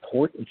most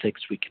important things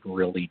we can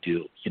really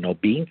do.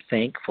 Being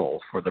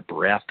thankful for the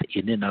breath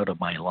in and out of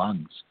my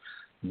lungs,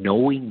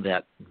 knowing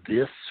that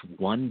this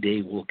one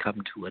day will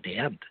come to an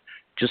end,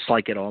 just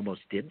like it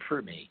almost did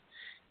for me.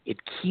 It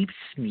keeps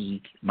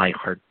my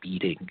heart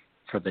beating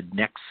for the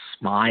next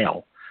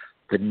smile,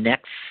 the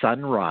next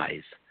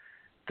sunrise,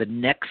 the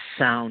next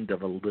sound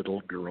of a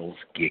little girl's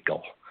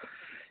giggle.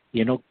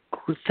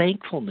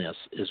 Thankfulness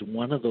is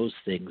one of those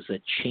things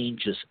that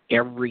changes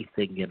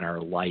everything in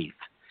our life.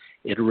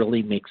 It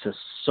really makes us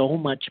so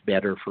much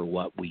better for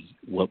what we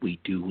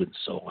do and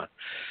so on.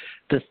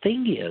 The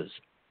thing is,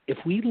 if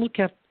we look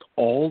at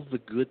all the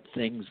good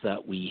things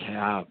that we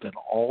have and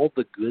all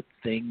the good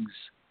things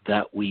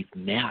that we've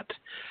met,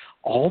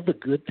 all the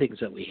good things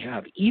that we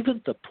have,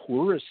 even the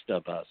poorest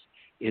of us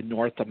in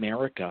North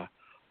America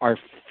are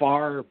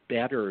far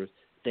better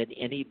than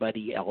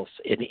anybody else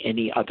in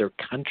any other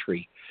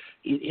country.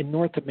 In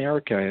North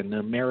America, in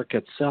America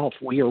itself,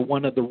 we are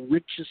one of the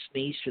richest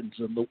nations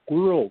in the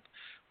world.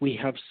 We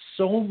have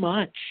so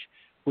much.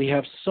 We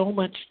have so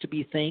much to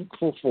be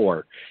thankful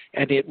for,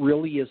 and it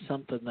really is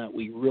something that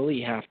we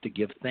really have to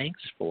give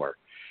thanks for.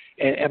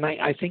 And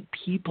I think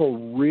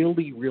people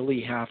really,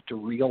 really have to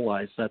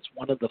realize that's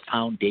one of the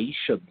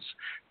foundations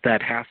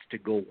that has to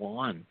go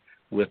on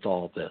with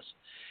all this.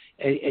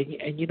 And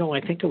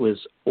I think it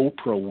was Oprah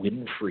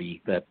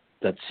Winfrey that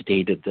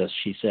stated this.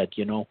 She said,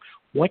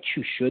 what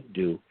you should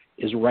do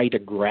is write a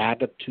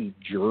gratitude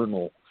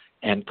journal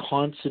and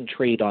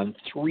concentrate on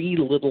 3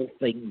 little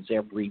things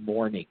every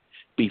morning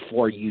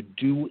before you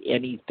do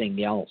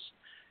anything else.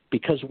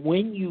 Because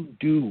when you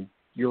do,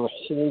 your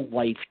whole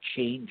life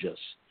changes.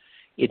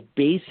 It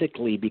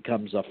basically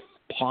becomes a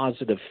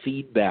positive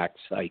feedback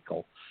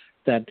cycle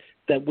that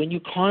when you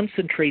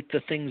concentrate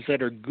the things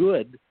that are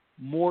good,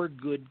 more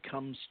good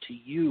comes to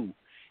you.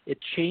 It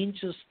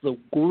changes the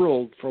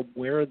world from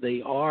where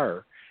they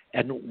are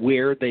and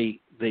where they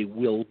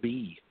will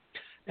be.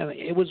 And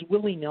it was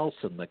Willie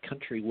Nelson, the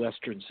country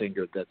western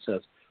singer, that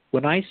says,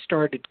 when I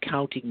started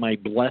counting my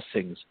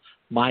blessings,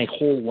 my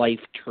whole life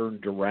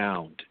turned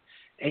around.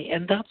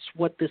 And that's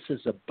what this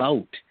is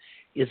about,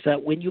 is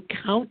that when you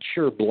count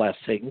your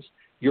blessings,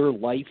 your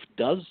life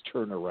does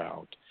turn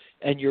around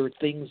and your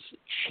things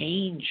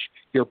change,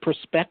 your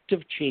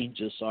perspective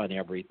changes on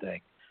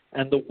everything,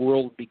 and the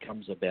world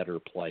becomes a better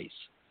place.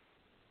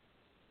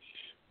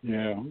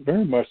 Yeah,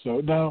 very much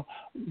so. Now,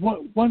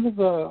 one of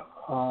the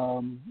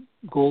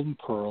golden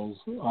pearls,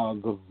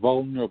 the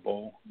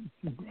vulnerable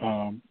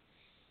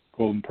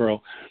golden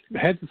pearl,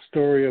 had the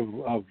story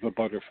of the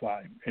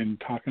butterfly and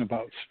talking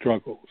about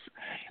struggles.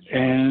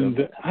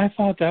 And I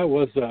thought that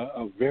was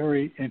a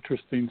very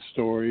interesting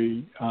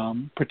story,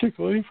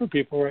 particularly for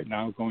people right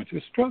now going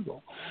through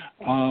struggle.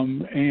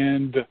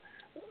 Can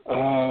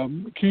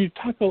you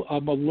talk a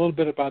little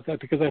bit about that?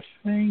 Because I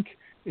think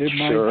it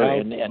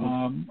might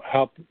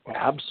help.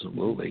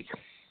 Absolutely.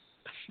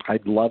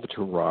 I'd love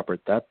to, Robert.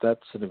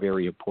 That's a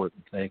very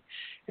important thing.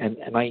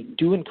 And I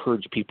do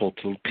encourage people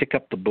to pick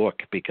up the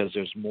book because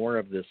there's more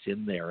of this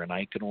in there, and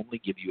I can only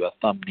give you a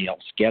thumbnail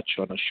sketch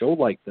on a show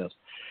like this.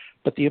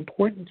 But the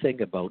important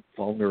thing about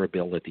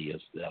vulnerability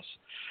is this.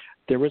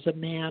 There was a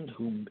man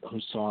who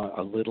saw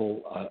a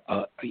little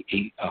a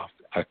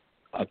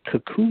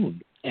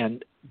cocoon,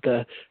 and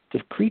the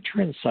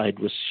creature inside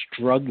was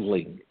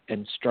struggling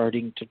and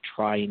starting to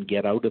try and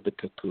get out of the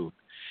cocoon.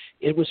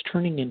 It was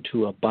turning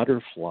into a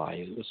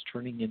butterfly. It was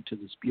turning into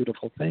this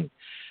beautiful thing.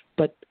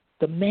 But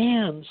the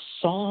man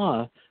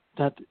saw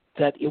that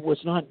it was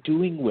not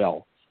doing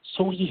well,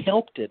 so he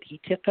helped it. He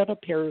took out a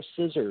pair of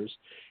scissors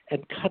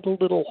and cut a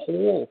little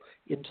hole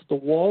into the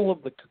wall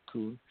of the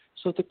cocoon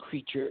so the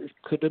creature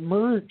could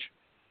emerge.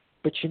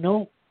 But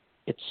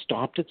it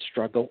stopped its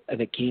struggle and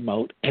it came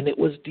out, and it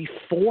was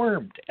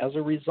deformed as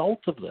a result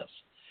of this.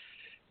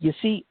 You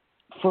see,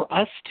 for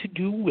us to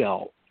do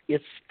well,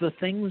 it's the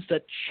things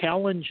that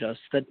challenge us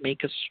that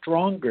make us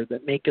stronger,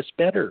 that make us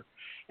better.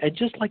 And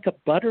just like a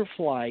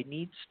butterfly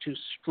needs to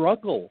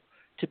struggle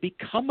to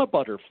become a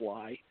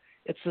butterfly,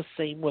 it's the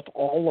same with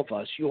all of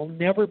us. You'll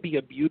never be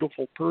a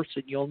beautiful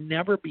person. You'll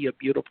never be a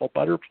beautiful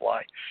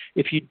butterfly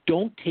if you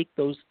don't take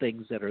those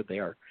things that are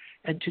there.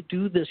 And to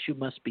do this, you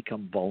must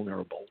become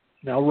vulnerable.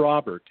 Now,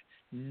 Robert,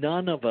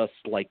 none of us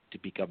like to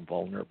become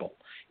vulnerable.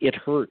 It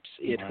hurts.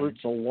 It hurts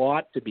a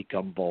lot to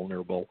become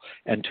vulnerable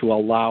and to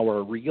allow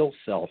our real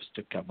selves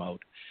to come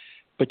out.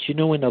 But in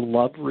a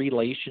love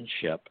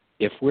relationship,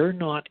 if we're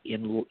not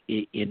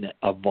in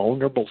a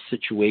vulnerable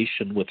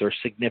situation with our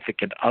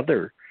significant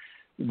other,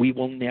 we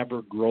will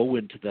never grow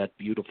into that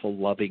beautiful,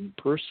 loving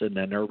person,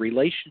 and our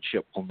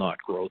relationship will not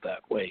grow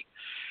that way.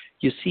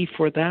 You see,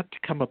 for that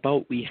to come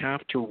about, we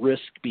have to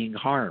risk being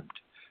harmed.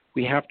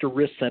 We have to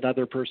risk that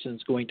other person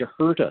is going to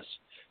hurt us.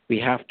 We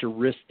have to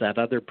risk that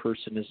other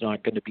person is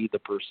not going to be the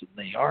person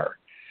they are.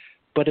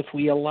 But if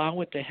we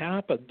allow it to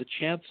happen, the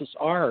chances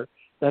are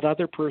that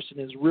other person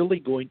is really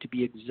going to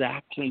be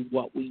exactly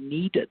what we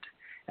needed,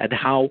 and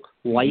how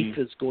life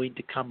is going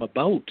to come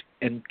about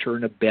and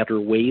turn a better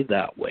way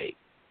that way.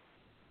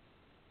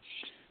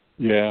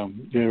 Yeah,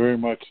 very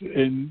much.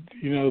 And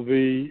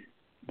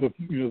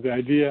the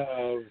idea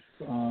of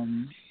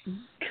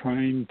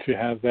trying to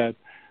have that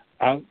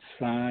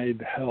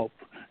outside help,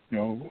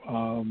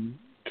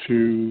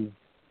 to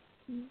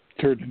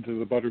turn into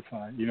the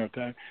butterfly.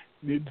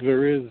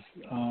 There is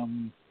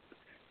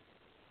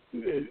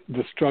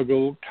the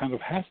struggle kind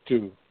of has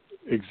to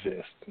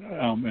exist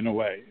in a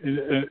way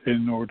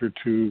in order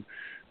to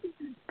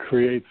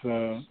create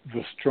the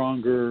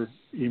stronger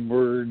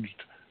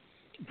emerged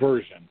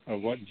version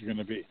of what you're going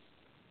to be.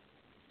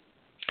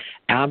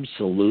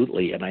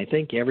 Absolutely. And I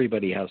think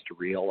everybody has to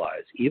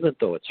realize, even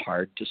though it's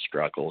hard to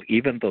struggle,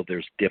 even though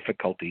there's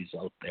difficulties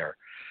out there,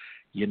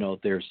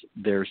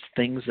 there's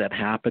things that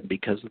happen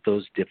because of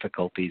those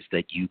difficulties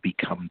that you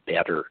become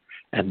better.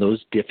 And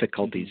those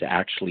difficulties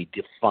actually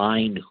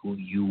define who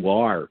you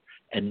are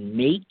and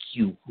make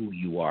you who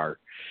you are.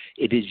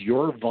 It is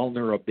your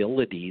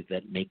vulnerability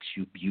that makes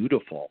you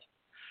beautiful.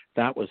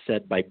 That was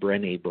said by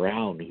Brené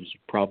Brown, who's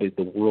probably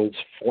the world's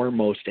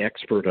foremost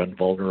expert on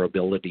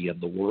vulnerability in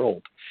the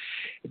world.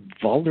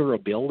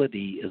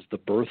 Vulnerability is the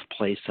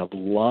birthplace of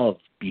love,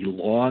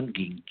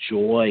 belonging,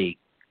 joy,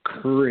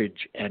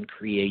 courage, and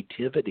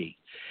creativity.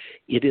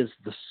 It is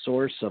the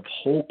source of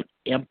hope,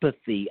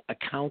 empathy,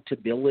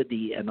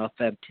 accountability, and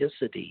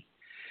authenticity.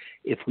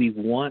 If we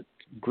want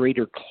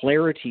greater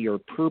clarity or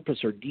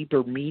purpose or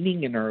deeper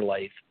meaning in our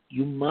life,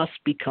 you must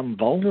become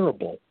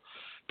vulnerable.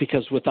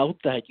 Because without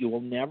that, you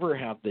will never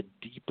have the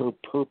deeper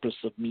purpose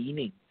of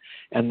meaning.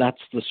 And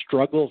that's the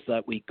struggles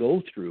that we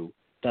go through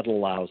that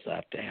allows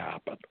that to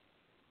happen.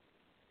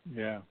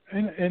 Yeah.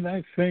 And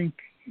I think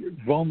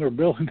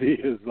vulnerability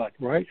is like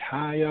right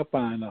high up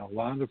on a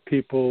lot of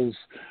people's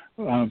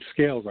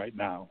scale right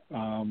now,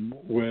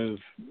 with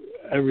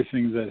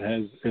everything that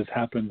has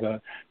happened,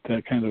 the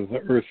kind of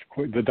the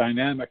earthquake, the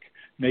dynamic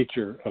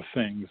nature of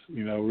things,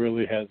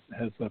 really has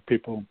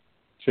people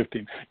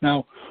shifting.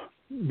 Now,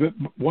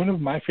 one of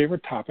my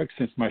favorite topics,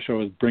 since my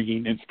show is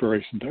bringing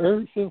inspiration to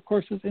Earth, of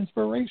course, is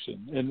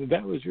inspiration, and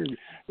that was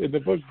in the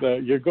book,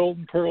 your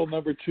Golden Pearl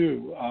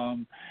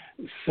 #2.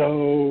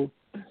 So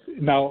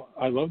now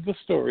I love the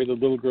story, the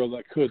little girl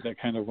that could,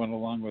 that kind of went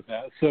along with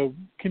that. So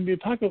can you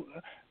talk?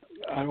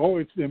 I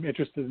always am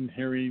interested in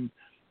hearing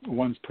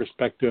one's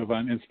perspective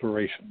on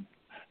inspiration.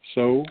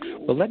 So,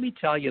 well, let me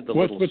tell you the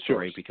little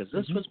story, because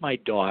this was my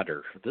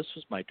daughter. This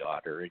was my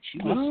daughter, and she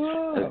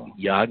was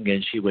young,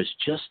 and she was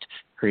just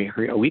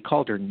we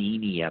called her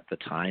Nini at the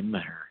time.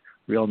 Her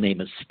real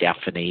name is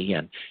Stephanie,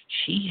 and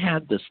she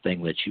had this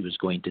thing that she was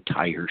going to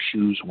tie her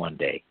shoes one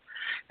day.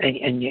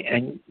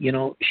 And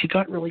she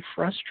got really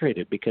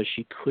frustrated because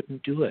she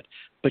couldn't do it.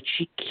 But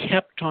she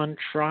kept on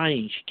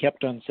trying. She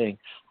kept on saying,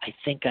 I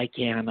think I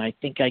can, I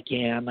think I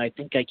can, I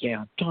think I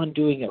can. Kept on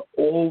doing it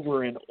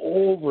over and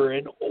over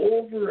and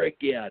over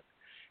again.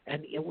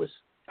 And it was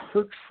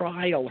her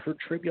trial, her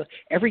tribulation.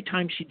 Every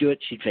time she'd do it,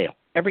 she'd fail.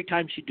 Every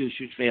time she'd do it,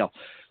 she'd fail.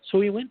 So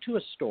we went to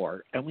a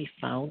store and we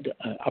found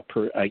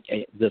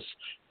this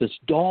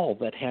doll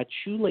that had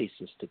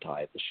shoelaces to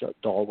tie. The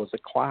doll was a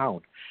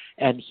clown,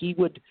 and she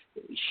would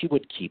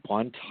keep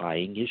on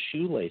tying his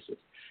shoelaces.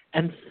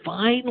 And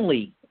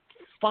finally,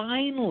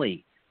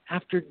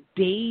 after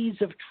days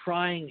of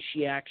trying,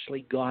 she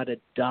actually got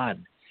it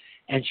done,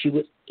 and she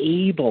was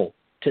able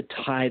to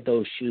tie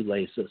those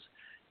shoelaces.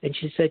 And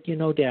she said,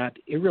 Dad,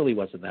 it really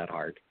wasn't that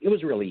hard. It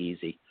was really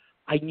easy.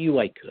 I knew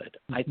I could.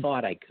 I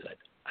thought I could.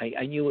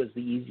 I knew it was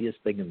the easiest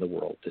thing in the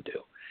world to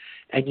do.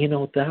 And,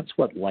 that's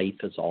what life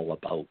is all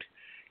about.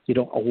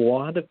 A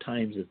lot of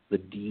times it's the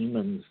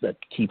demons that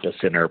keep us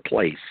in our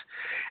place.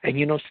 And,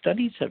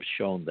 studies have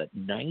shown that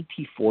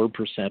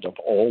 94% of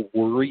all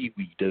worry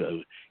we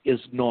do is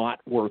not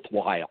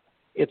worthwhile.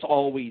 It's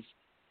always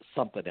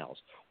something else.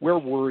 We're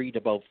worried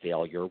about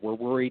failure. We're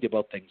worried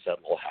about things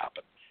that will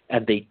happen,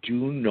 and they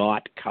do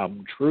not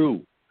come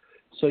true.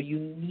 So you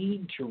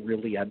need to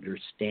really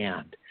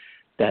understand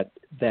that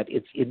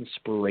it's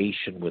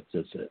inspiration with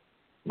this.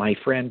 My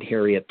friend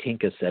Harriet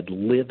Tinka said,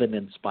 live an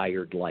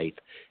inspired life.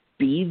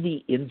 Be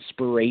the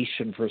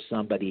inspiration for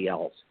somebody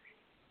else.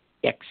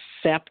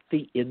 Accept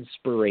the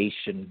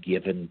inspiration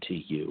given to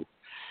you.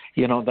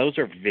 Those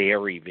are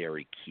very,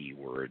 very key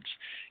words.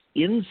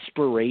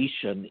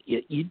 Inspiration,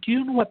 do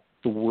you know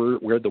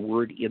where the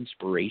word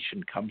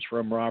inspiration comes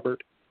from,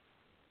 Robert?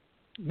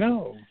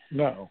 No.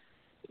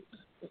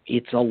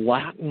 It's a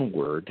Latin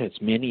word, as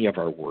many of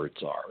our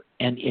words are,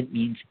 and it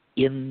means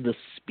in the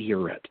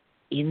spirit,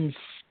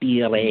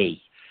 inspire,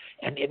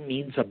 and it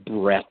means a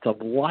breath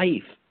of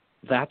life.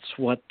 That's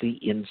what the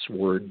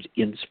word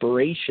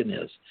inspiration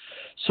is.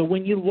 So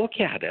when you look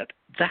at it,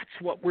 that's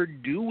what we're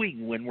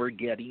doing when we're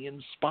getting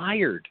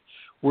inspired.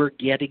 We're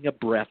getting a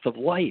breath of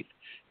life.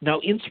 Now,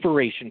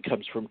 inspiration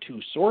comes from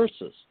two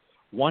sources.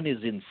 One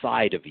is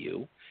inside of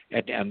you,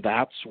 and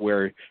that's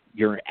where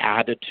your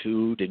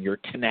attitude and your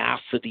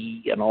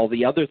tenacity and all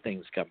the other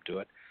things come to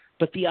it.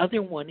 But the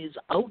other one is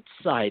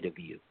outside of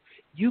you.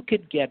 You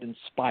could get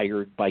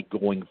inspired by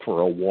going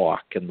for a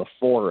walk in the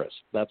forest.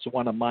 That's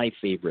one of my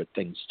favorite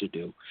things to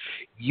do.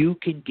 You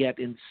can get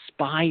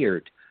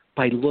inspired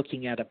by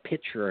looking at a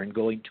picture and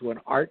going to an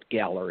art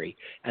gallery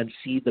and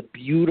see the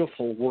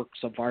beautiful works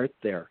of art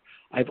there.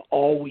 I've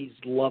always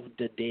loved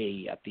a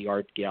day at the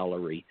art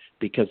gallery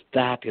because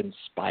that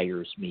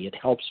inspires me. It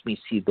helps me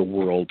see the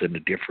world in a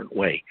different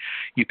way.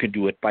 You can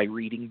do it by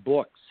reading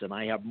books, and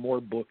I have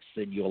more books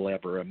than you'll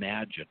ever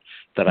imagine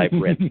that I've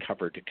read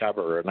cover to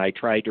cover, and I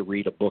try to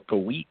read a book a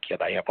week,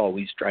 and I have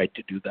always tried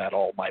to do that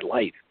all my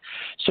life.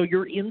 So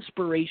your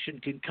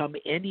inspiration can come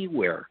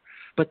anywhere,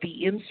 but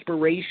the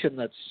inspiration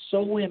that's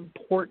so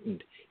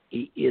important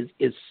is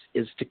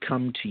to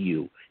come to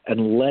you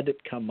and let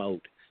it come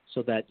out,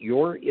 so that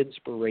your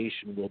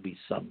inspiration will be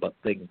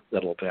something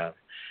that'll have.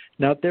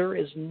 Now, there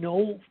is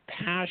no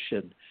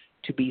passion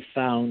to be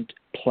found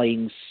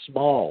playing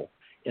small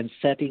and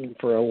setting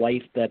for a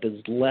life that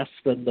is less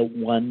than the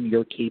one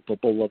you're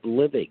capable of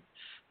living.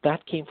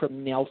 That came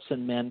from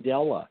Nelson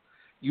Mandela.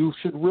 You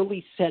should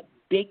really set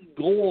big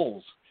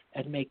goals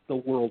and make the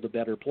world a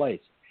better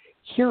place.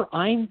 Here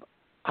I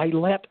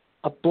let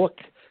a book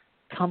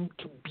come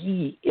to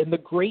be in the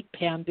great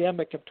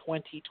pandemic of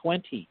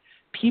 2020.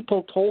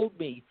 People told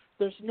me,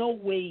 there's no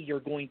way you're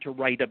going to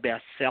write a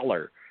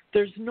bestseller.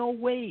 There's no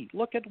way.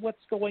 Look at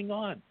what's going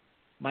on.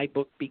 My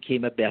book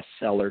became a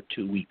bestseller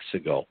 2 weeks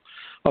ago,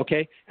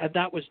 okay? And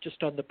that was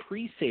just on the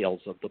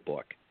pre-sales of the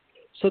book.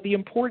 So the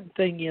important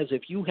thing is,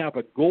 if you have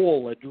a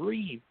goal, a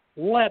dream,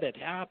 let it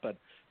happen.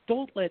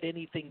 Don't let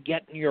anything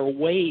get in your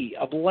way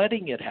of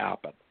letting it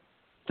happen.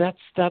 That's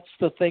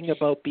the thing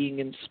about being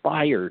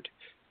inspired,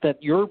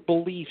 that your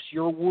beliefs,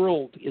 your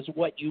world is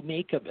what you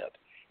make of it.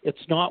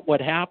 It's not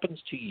what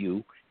happens to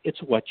you. It's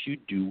what you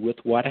do with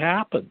what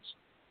happens.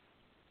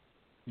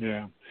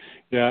 Yeah.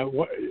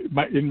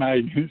 In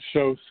my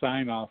show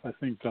sign off, I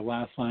think the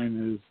last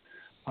line is,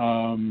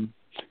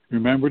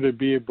 remember to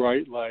be a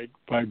bright light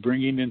by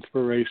bringing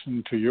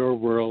inspiration to your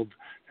world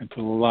and to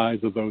the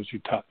lives of those you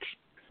touch.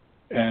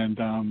 And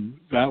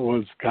that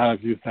was, God,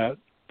 I've used that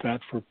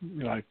for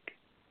 8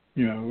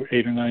 or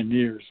 9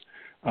 years.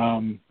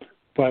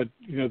 But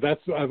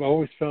that's, I've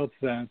always felt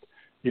that,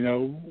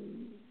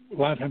 a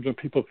lot of times when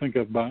people think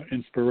about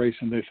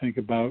inspiration, they think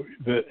about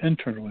the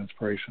internal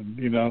inspiration,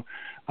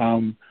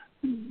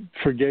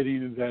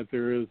 forgetting that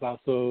there is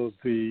also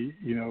the,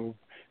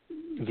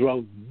 as well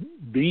as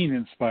being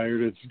inspired,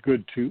 it's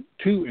good to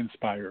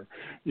inspire,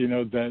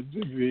 that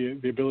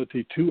the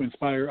ability to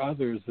inspire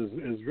others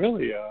is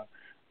really,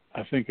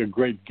 I think, a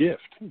great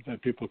gift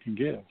that people can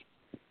give.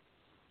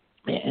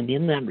 And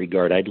in that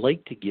regard, I'd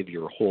like to give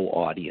your whole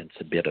audience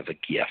a bit of a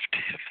gift,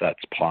 if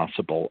that's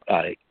possible.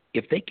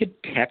 If they could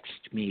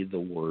text me the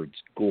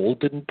words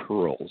golden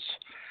pearls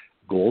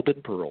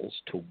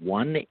to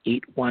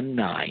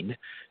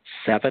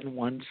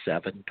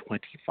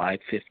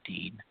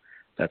 1-819-717-2515.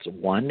 That's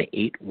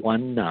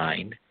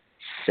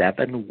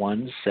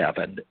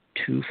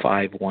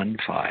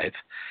 1-819-717-2515.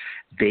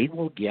 They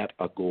will get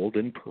a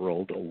golden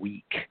pearl a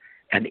week.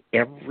 And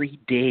every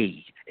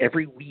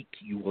week,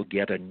 you will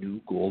get a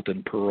new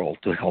golden pearl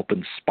to help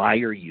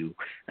inspire you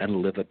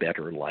and live a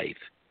better life.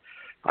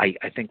 I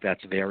think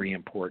that's very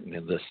important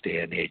in this day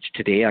and age.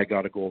 Today I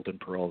got a golden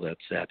pearl that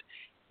said,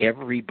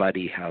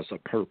 everybody has a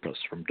purpose,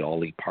 from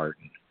Dolly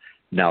Parton.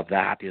 Now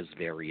that is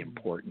very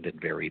important and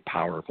very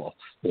powerful.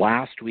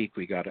 Last week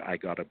I got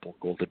a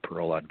golden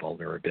pearl on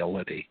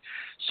vulnerability.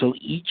 So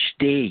each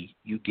day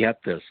you get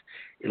this,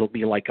 it'll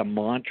be like a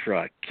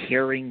mantra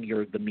carrying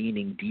the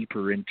meaning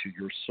deeper into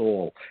your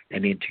soul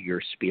and into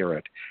your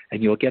spirit.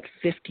 And you'll get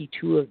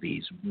 52 of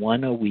these,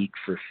 one a week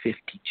for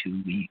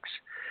 52 weeks.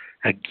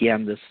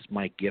 Again, this is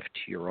my gift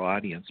to your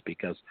audience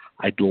because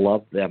I'd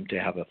love them to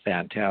have a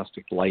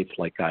fantastic life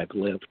like I've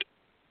lived.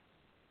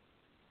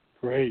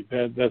 Great.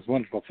 That's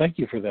wonderful. Thank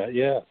you for that.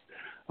 Yes.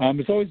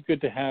 It's always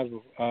good to have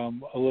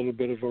a little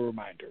bit of a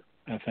reminder,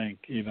 I think,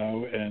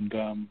 and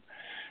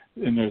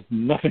there's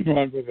nothing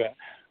wrong with that.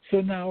 So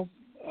now,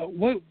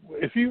 what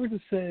if you were to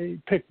say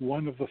pick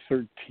one of the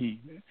 13,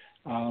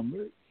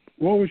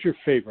 what was your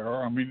favorite?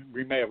 Or,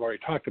 we may have already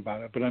talked about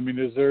it, but,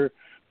 is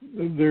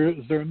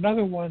there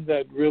another one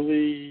that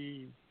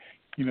really,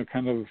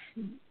 kind of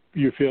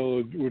you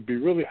feel would be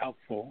really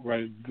helpful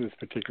right at this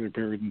particular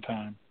period in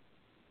time?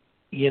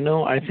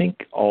 I think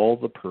all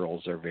the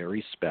pearls are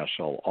very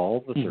special,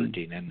 all the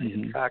 13. And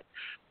in fact,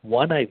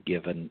 one I've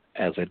given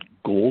as a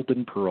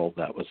golden pearl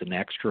that was an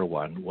extra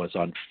one was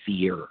on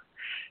fear.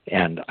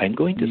 And I'm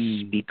going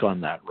to speak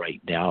on that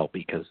right now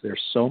because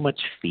there's so much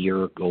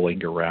fear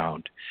going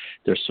around.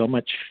 There's so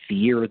much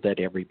fear that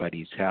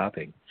everybody's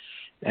having.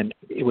 And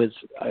it was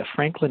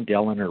Franklin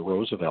Delano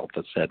Roosevelt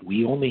that said,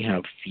 we only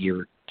have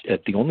fear.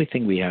 The only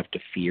thing we have to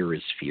fear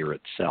is fear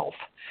itself.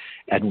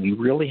 And we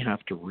really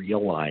have to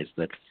realize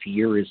that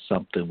fear is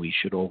something we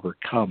should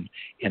overcome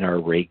in our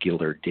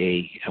regular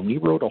day. And we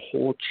wrote a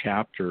whole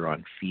chapter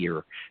on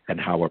fear and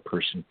how a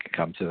person can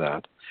come to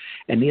that.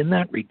 And in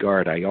that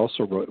regard,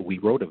 we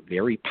wrote a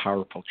very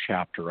powerful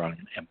chapter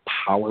on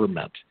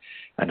empowerment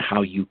and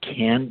how you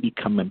can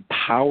become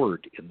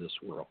empowered in this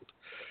world.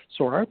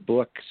 So our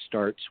book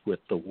starts with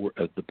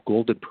the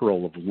golden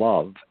pearl of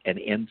love and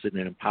ends in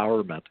an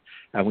empowerment,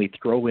 and we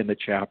throw in a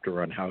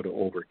chapter on how to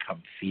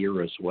overcome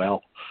fear as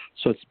well.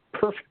 So it's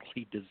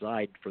perfectly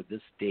designed for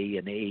this day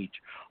and age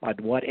on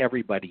what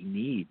everybody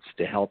needs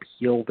to help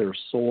heal their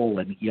soul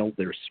and heal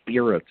their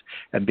spirits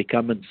and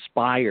become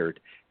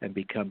inspired and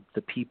become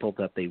the people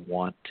that they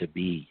want to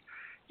be.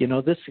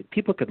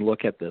 People can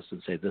look at this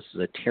and say this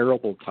is a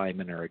terrible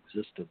time in our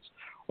existence,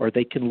 or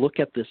they can look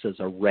at this as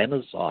a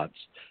renaissance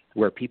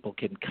where people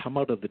can come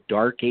out of the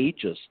dark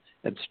ages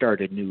and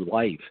start a new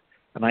life.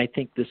 And I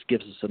think this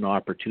gives us an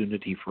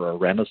opportunity for a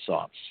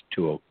renaissance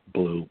to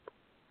bloom.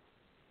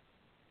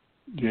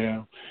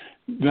 Yeah.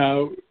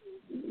 Now,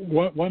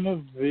 one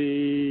of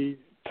the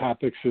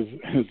topics is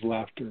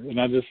laughter.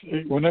 And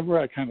whenever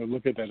I kind of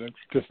look at that, it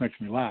just makes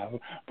me laugh.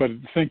 But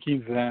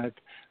thinking that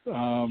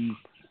when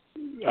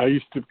I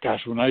used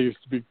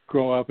to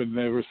grow up and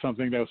there was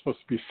something that was supposed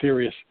to be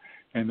serious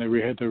and that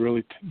we had to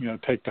really,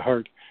 take to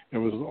heart, it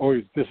was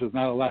always, this is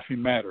not a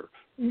laughing matter,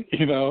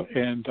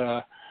 and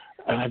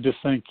I just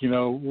think,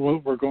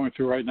 what we're going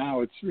through right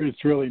now,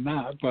 it's really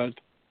not. But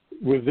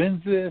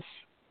within this,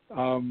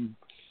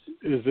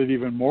 is it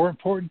even more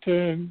important to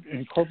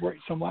incorporate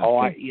some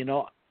laughter?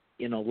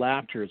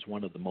 Laughter is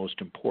one of the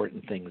most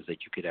important things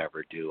that you could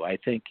ever do. I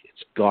think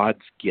it's God's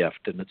gift,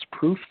 and it's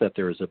proof that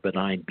there is a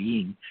benign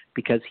being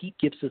because he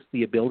gives us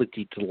the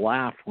ability to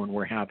laugh when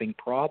we're having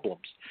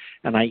problems.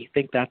 And I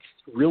think that's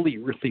really,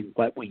 really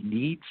what we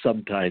need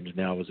sometimes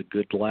now is a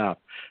good laugh.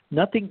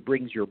 Nothing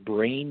brings your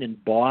brain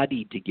and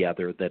body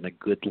together than a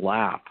good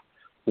laugh.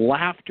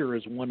 Laughter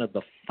is one of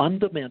the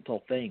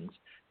fundamental things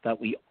that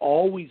we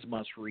always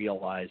must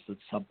realize that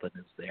something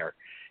is there.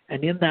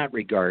 And in that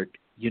regard,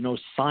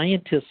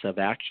 scientists have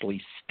actually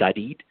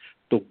studied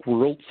the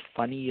world's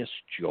funniest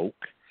joke.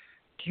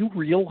 Do you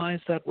realize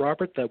that,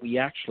 Robert, that we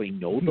actually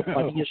know the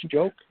funniest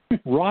joke?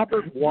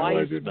 Robert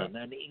Wiseman,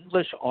 an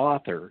English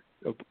author,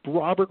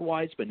 Robert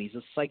Wiseman, he's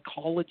a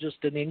psychologist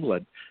in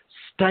England,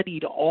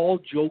 studied all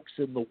jokes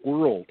in the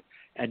world,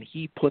 and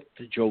he put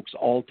the jokes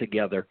all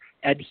together,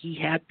 and he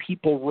had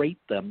people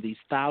rate them, these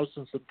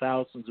thousands and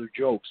thousands of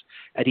jokes,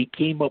 and he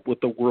came up with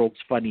the world's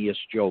funniest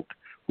joke.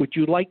 Would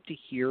you like to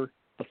hear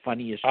the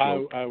funniest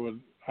joke? I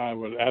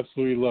would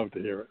absolutely love to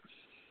hear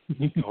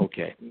it.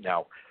 Okay.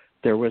 Now,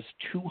 there was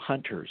two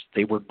hunters.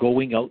 They were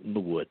going out in the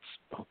woods,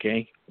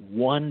 okay?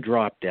 One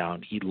dropped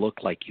down. He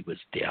looked like he was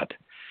dead.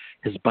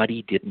 His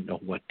buddy didn't know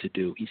what to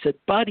do. He said,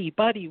 buddy,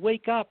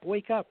 wake up,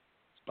 wake up.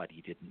 His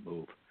buddy didn't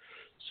move.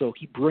 So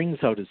he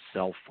brings out his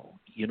cell phone.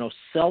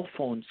 Cell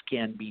phones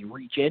can be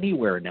reached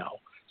anywhere now.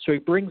 So he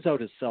brings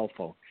out his cell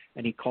phone,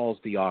 and he calls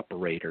the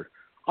operator.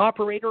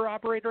 Operator,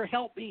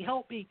 help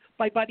me.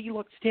 My buddy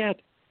looks dead.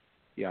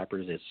 The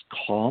operator says,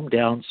 calm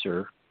down,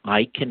 sir.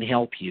 I can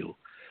help you.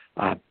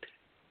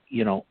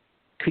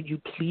 Could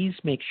you please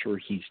make sure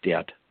he's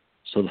dead?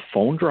 So the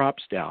phone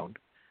drops down.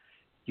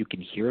 You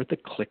can hear the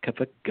click of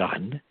a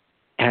gun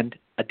and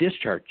a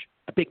discharge,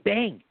 a big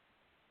bang.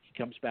 He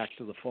comes back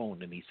to the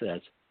phone and he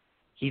says,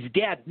 he's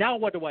dead. Now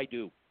what do I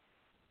do?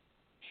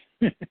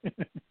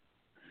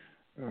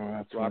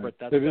 Robert,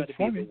 that's got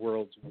to be the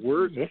world's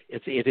worst.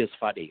 It is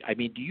funny.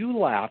 Do you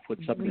laugh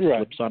when somebody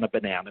slips on a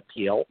banana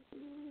peel?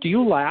 Do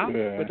you laugh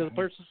when the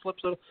person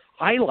slips out?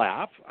 I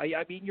laugh.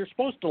 I mean, you're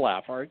supposed to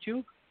laugh, aren't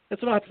you?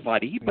 It's not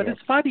funny, but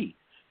it's funny.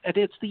 And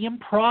it's the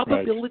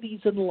improbabilities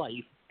in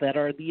life that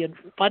are the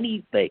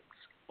funny things,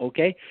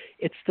 okay?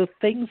 It's the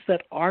things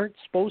that aren't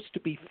supposed to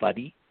be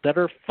funny that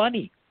are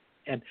funny.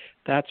 And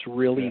that's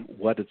really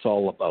what it's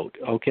all about,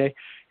 okay?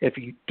 If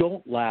you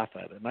don't laugh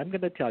at it, and I'm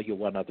going to tell you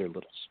one other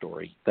little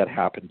story that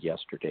happened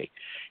yesterday.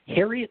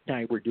 Harriet and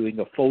I were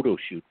doing a photo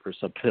shoot for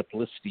some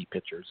publicity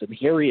pictures, and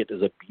Harriet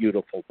is a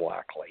beautiful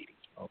black lady,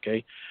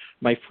 okay?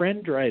 My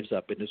friend drives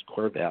up in his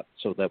Corvette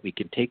so that we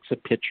can take some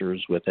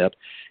pictures with it,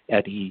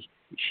 and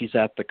she's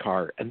at the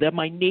car. And then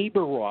my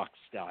neighbor walks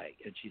by,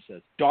 and she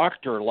says,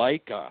 Dr.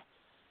 Laika,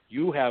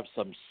 you have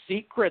some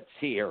secrets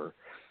here.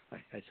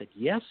 I said,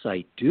 yes,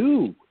 I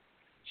do.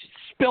 She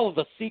spilled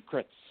the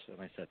secrets. And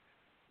I said,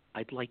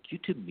 I'd like you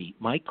to meet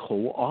my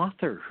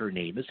co-author. Her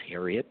name is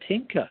Harriet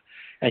Tinka,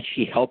 and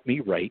she helped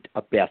me write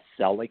a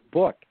best-selling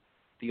book.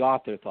 The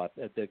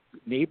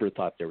neighbor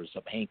thought there was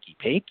some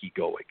hanky-panky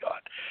going on.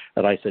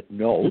 And I said,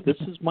 no, this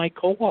is my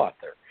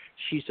co-author.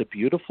 She's a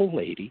beautiful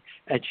lady,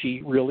 and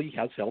she really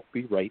has helped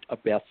me write a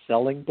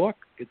best-selling book.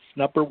 It's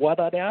number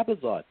 1 on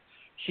Amazon.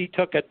 She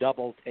took a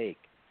double take.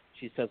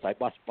 She says, I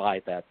must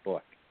buy that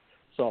book.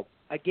 So,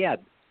 again,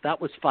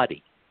 that was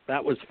funny.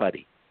 That was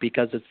funny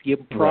because it's the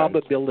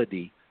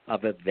improbability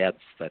of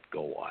events that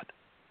go on.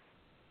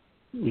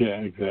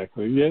 Yeah,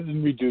 exactly. Yeah,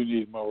 and we do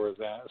need more of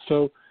that.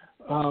 So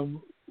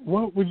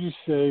what would you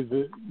say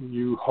that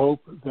you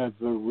hope that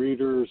the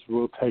readers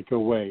will take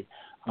away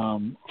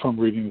from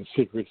reading The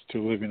Secrets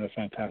to Living a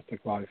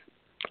Fantastic Life?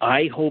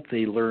 I hope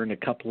they learn a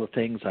couple of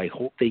things. I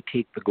hope they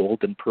take the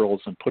golden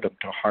pearls and put them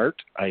to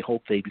heart. I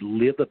hope they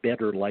live a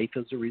better life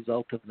as a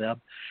result of them.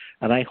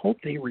 And I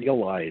hope they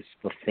realize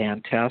the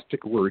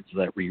fantastic words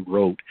that we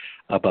wrote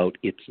about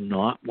it's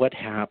not what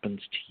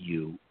happens to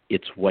you,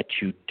 it's what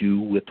you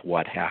do with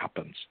what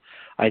happens.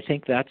 I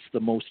think that's the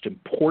most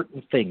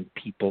important thing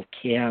people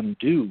can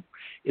do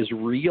is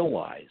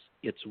realize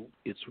it's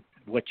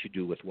what you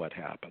do with what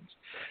happens.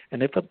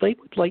 And if they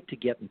would like to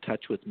get in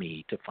touch with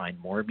me to find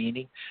more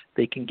meaning,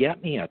 they can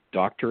get me at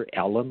Dr.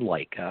 Allen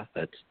Laika,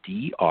 that's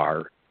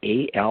DRALLEN,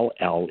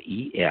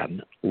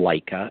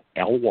 Laika,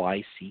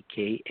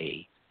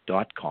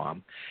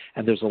 LYCKA.com,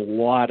 and there's a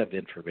lot of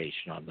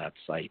information on that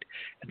site.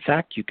 In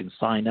fact, you can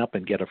sign up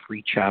and get a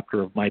free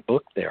chapter of my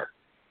book there.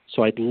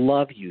 So I'd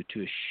love you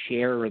to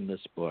share in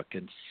this book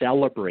and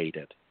celebrate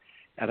it.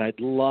 And I'd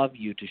love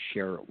you to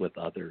share it with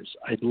others.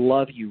 I'd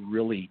love you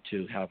really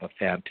to have a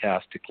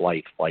fantastic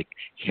life like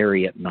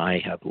Harriet and I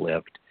have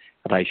lived.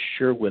 And I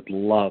sure would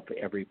love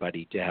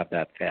everybody to have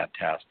that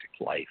fantastic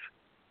life.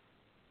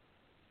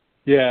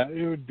 Yeah,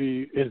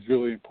 it's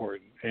really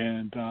important.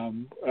 And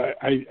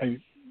I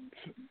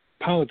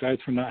apologize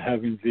for not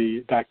having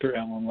the Dr.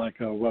 Allen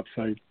Laika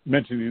website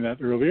mentioning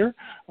that earlier,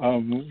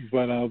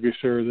 but I'll be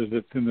sure that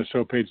it's in the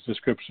show page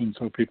description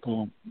so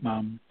people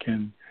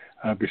can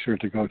be sure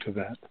to go to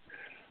that.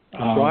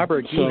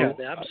 Robert, you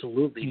have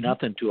absolutely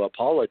nothing to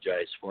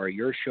apologize for.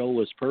 Your show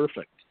was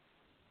perfect.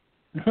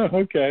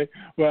 Okay.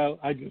 Well,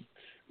 I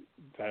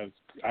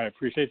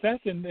appreciate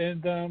that, and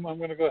I'm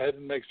going to go ahead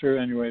and make sure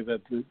anyway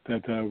that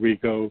we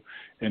go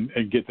and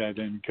get that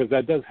in because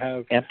that does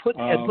have and put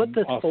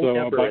the phone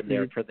number in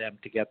there for them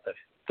to get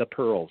the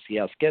pearls.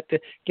 Yes, get the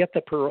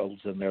pearls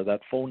in there.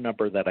 That phone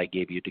number that I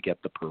gave you to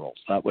get the pearls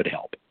that would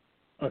help.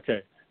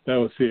 Okay, that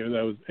was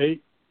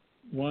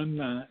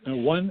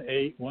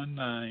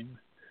 1819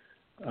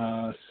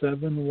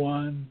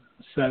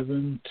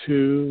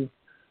 7172.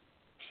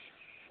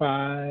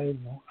 I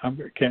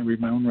can't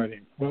read my own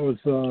writing. What was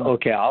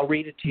okay, I'll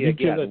read it to you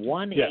again.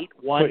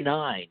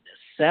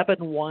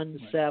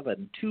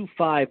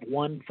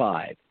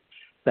 1-819-717-2515.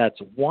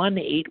 That's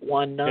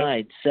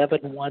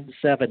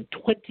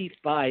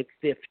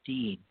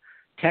 1-819-717-2515.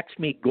 Text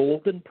me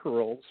Golden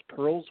Pearls,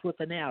 pearls with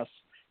an S,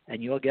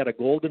 and you'll get a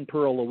golden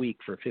pearl a week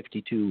for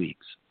 52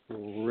 weeks.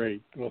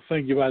 Great. Well,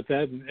 thank you about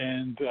that.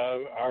 And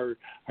our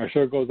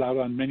show goes out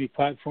on many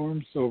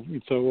platforms. So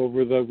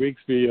over the weeks,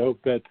 we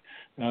hope that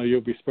you'll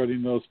be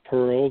spreading those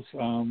pearls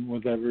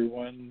with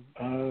everyone,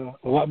 a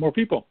lot more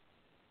people.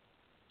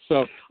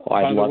 So,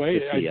 by the way,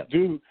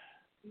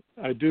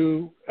 I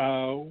do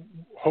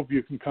hope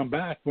you can come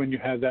back when you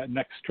have that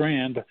next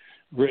strand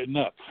written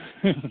up.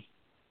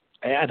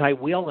 And I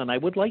will, and I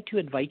would like to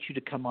invite you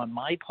to come on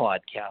my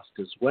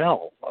podcast as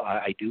well.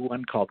 I do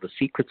one called The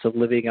Secrets of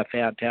Living a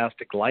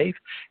Fantastic Life,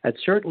 and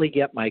certainly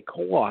get my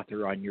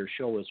co-author on your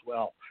show as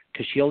well,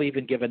 because she'll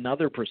even give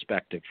another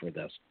perspective for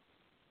this.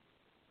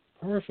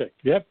 Perfect.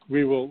 Yep,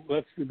 we will.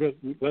 Let's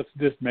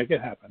just make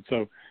it happen.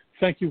 So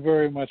thank you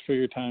very much for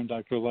your time,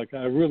 Dr. Laika.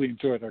 I really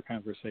enjoyed our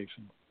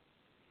conversation.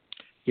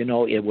 You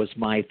know, it was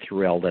my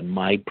thrill and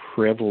my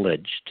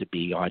privilege to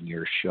be on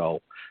your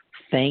show.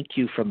 Thank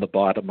you from the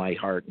bottom of my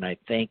heart, and I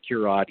thank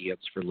your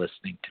audience for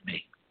listening to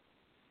me.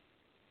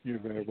 You're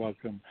very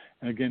welcome.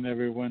 And again,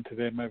 everyone,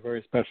 today my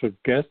very special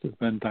guest has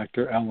been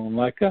Dr. Allen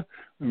Laika,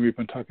 and we've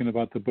been talking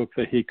about the book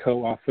that he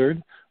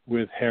co-authored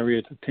with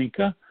Harriet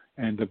Tinka,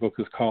 and the book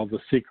is called The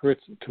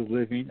Secrets to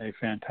Living a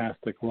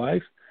Fantastic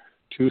Life.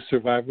 2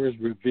 survivors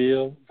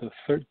reveal the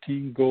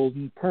 13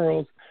 golden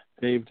pearls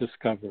they've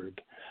discovered.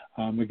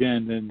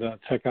 Again, and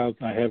check out,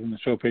 I have in the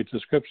show page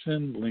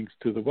description links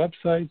to the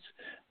websites,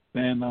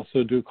 and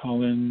also do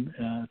call in,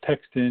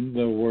 text in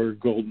the word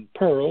golden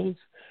pearls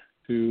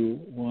to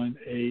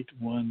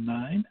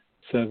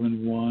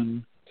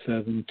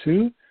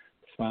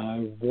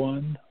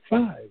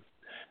 1-819-717-2515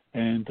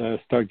 and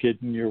start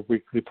getting your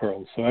weekly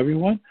pearls. So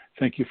everyone,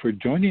 thank you for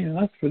joining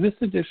us for this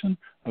edition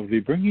of the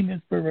Bringing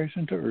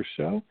Inspiration to Earth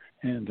show,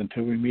 and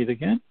until we meet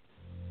again,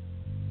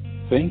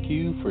 thank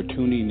you for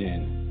tuning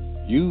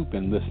in. You've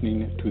been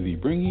listening to the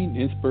Bringing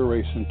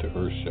Inspiration to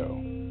Earth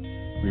show.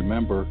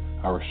 Remember,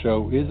 our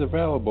show is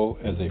available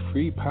as a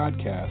free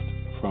podcast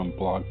from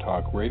Blog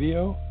Talk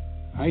Radio,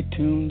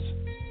 iTunes,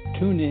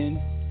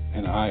 TuneIn,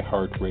 and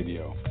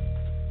iHeartRadio.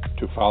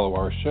 To follow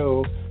our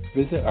show,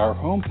 visit our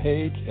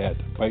homepage at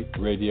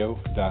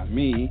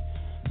biteradio.me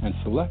and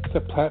select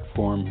the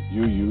platform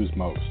you use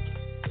most.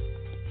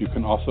 You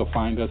can also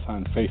find us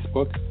on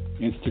Facebook,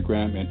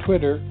 Instagram, and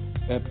Twitter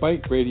at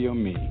Byte Radio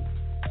Me.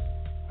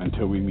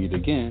 Until we meet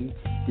again,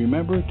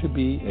 remember to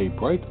be a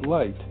bright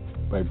light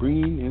by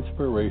bringing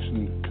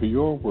inspiration to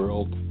your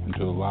world and to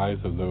the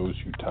lives of those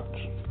you touch.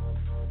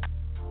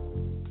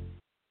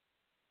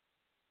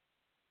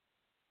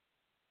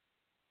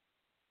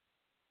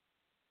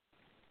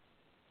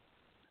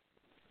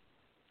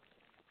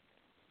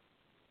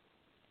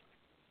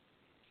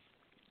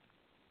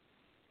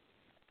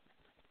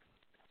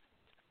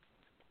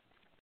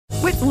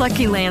 With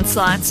Lucky Land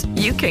Slots,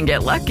 you can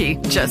get lucky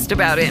just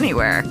about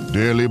anywhere.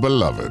 Dearly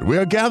beloved, we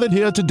are gathered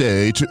here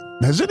today to...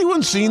 Has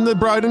anyone seen the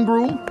bride and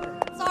groom?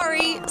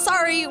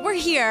 Sorry, we're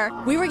here.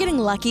 We were getting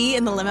lucky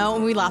in the limo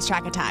and we lost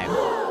track of time.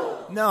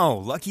 No,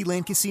 Lucky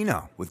Land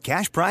Casino, with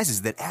cash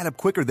prizes that add up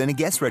quicker than a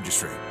guest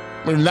registry.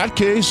 In that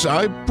case,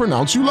 I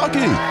pronounce you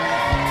lucky.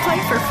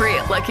 Play for free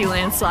at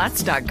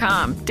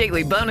LuckyLandSlots.com.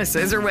 Daily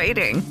bonuses are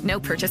waiting. No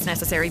purchase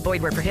necessary.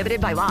 Void where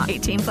prohibited by law.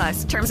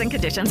 18+. Terms and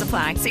conditions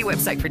apply. See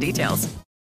website for details.